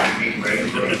think we should meet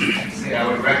regularly. And I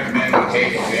would recommend we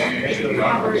take advantage of the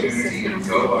opportunity to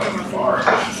go in March.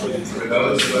 For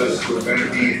those of us who are going to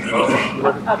be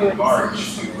going in March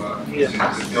to build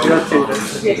upon this.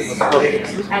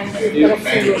 Thank you.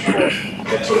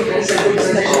 So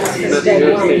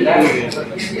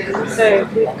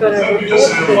we've got a just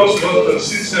possible that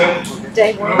since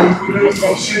day one, we could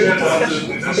consider that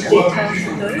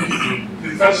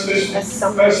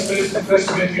the first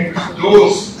meeting with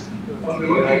those on the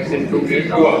working group in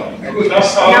Goa. Because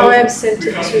that's how now I'm sent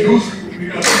it to we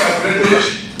can take advantage,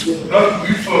 not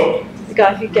be for the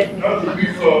guy who gave me not be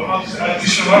for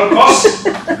additional costs,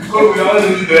 because we are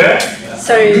already there.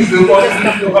 So use the one to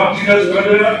have dinner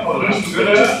together or lunch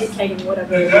together, and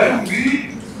then we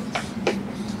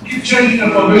keep changing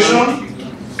information,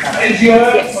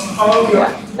 ideas on how we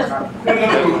are going to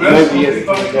progress on the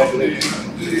topic of the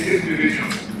region.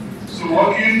 So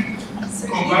working,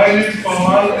 combining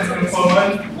formal and informal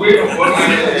way of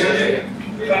working,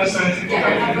 that's scientific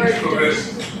and progress.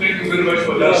 Thank you very much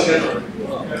for that.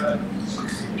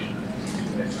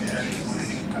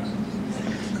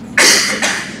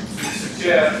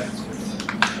 Chair,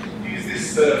 is this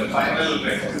final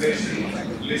recommendation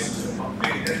list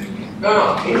completed? No,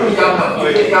 it will come up.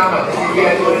 It will come up. We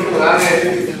are going to have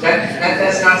that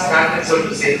has not started, so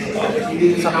to say. It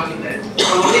will come in there. The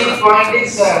only point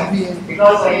is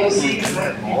because IOC,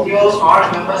 your all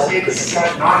member states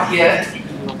are not here.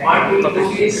 What we will do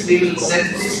is we will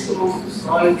send this to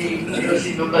all the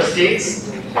IOC member states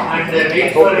and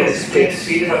wait for a certain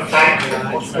period of time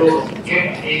to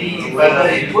get any further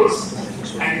inputs.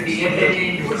 And we get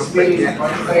any inputs, we will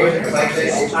modify like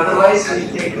this. Otherwise, we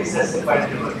will take this as a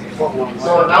final work.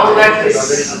 So now that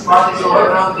this part is over,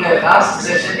 now the last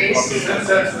session is.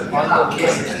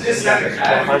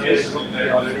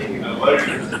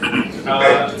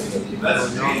 That's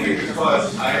mainly because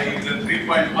in the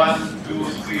 3.1, 2,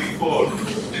 3, 4,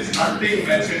 there's nothing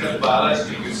mentioned of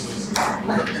biological resources.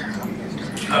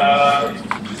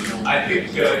 I think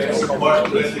it's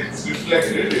important that it's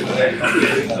reflected in the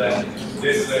recommendation that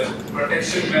there's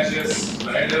protection measures,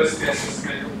 biodiversity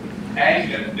assessment,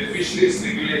 and the fisheries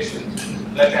regulation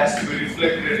that has to be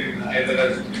reflected in either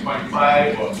as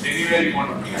 3.5 or anywhere you want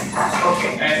to be.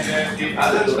 Okay. And the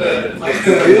other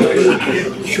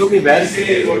show me where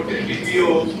say about the BPO,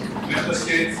 member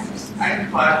states,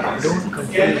 and partners.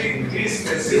 Can we please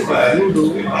specify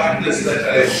the partners that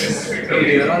are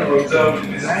specifically observed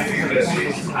in this meeting that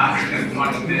African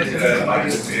continent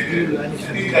participated? I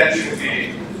think that should be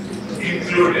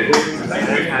included.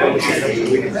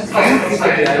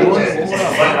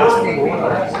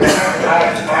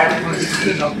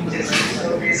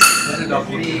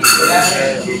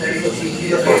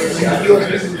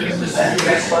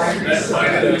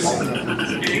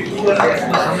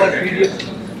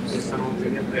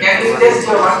 Can you just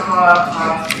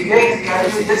Vivek, can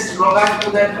you just go back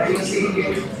to that IOC?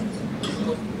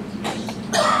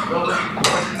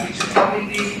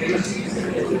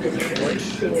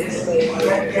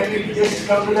 Can you just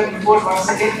come to that report once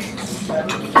again?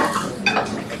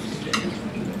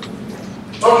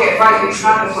 Okay, fine, it's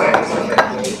not required. It's okay.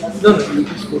 No, you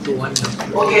just go to one.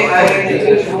 Okay, I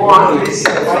will move on to this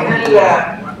final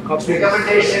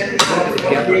recommendation.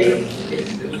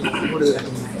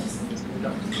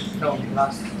 No,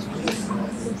 last.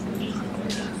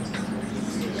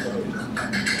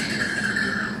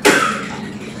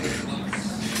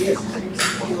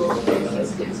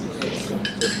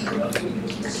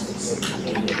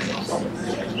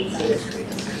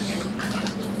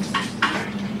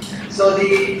 So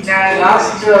the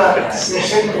last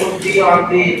session would be on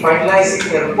the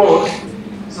finalizing the report.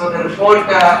 So the report,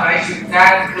 I should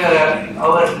thank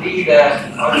our lead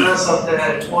authors of the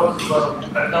report for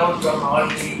cut out from all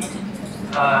the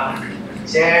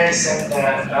chairs and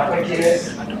rapporteurs,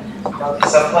 Dr.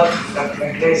 Sampath, Dr.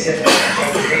 Venkatesan,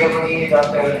 Dr. Megamani,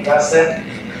 Dr. Yasser.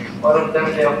 All of them,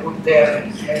 they have put their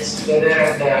heads together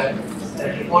and the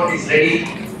report is ready.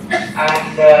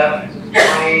 And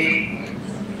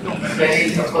my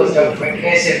colleague, of course, Dr.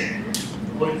 Venkatesan,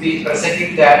 would be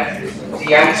presenting that.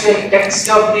 The actual text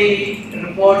of the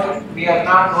report, we are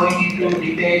not going into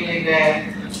detail in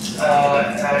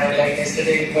like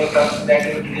yesterday we were talking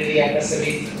that would really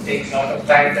unnecessarily take a lot of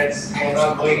time. That's we are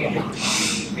not going into.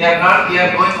 We are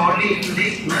going only into the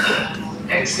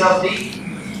text of the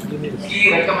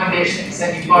key recommendations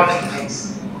and important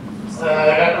things.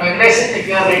 Dr. Venkatesan, if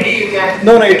you are ready, you can.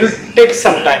 No, it will take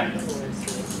some time.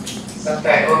 Some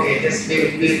time, okay, just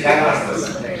we'll hang on for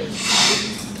some time.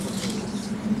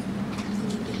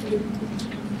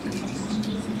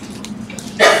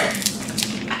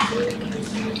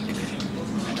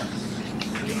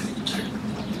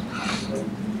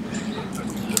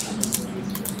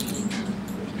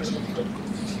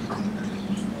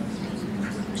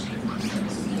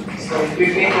 So in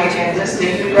between, I can just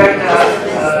tell you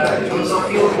that those of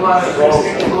you who are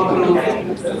interested to go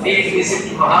to field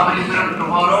visit Mahabalipuram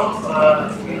tomorrow,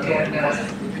 you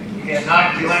can not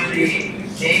given the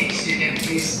names, you can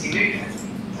please give it.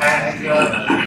 And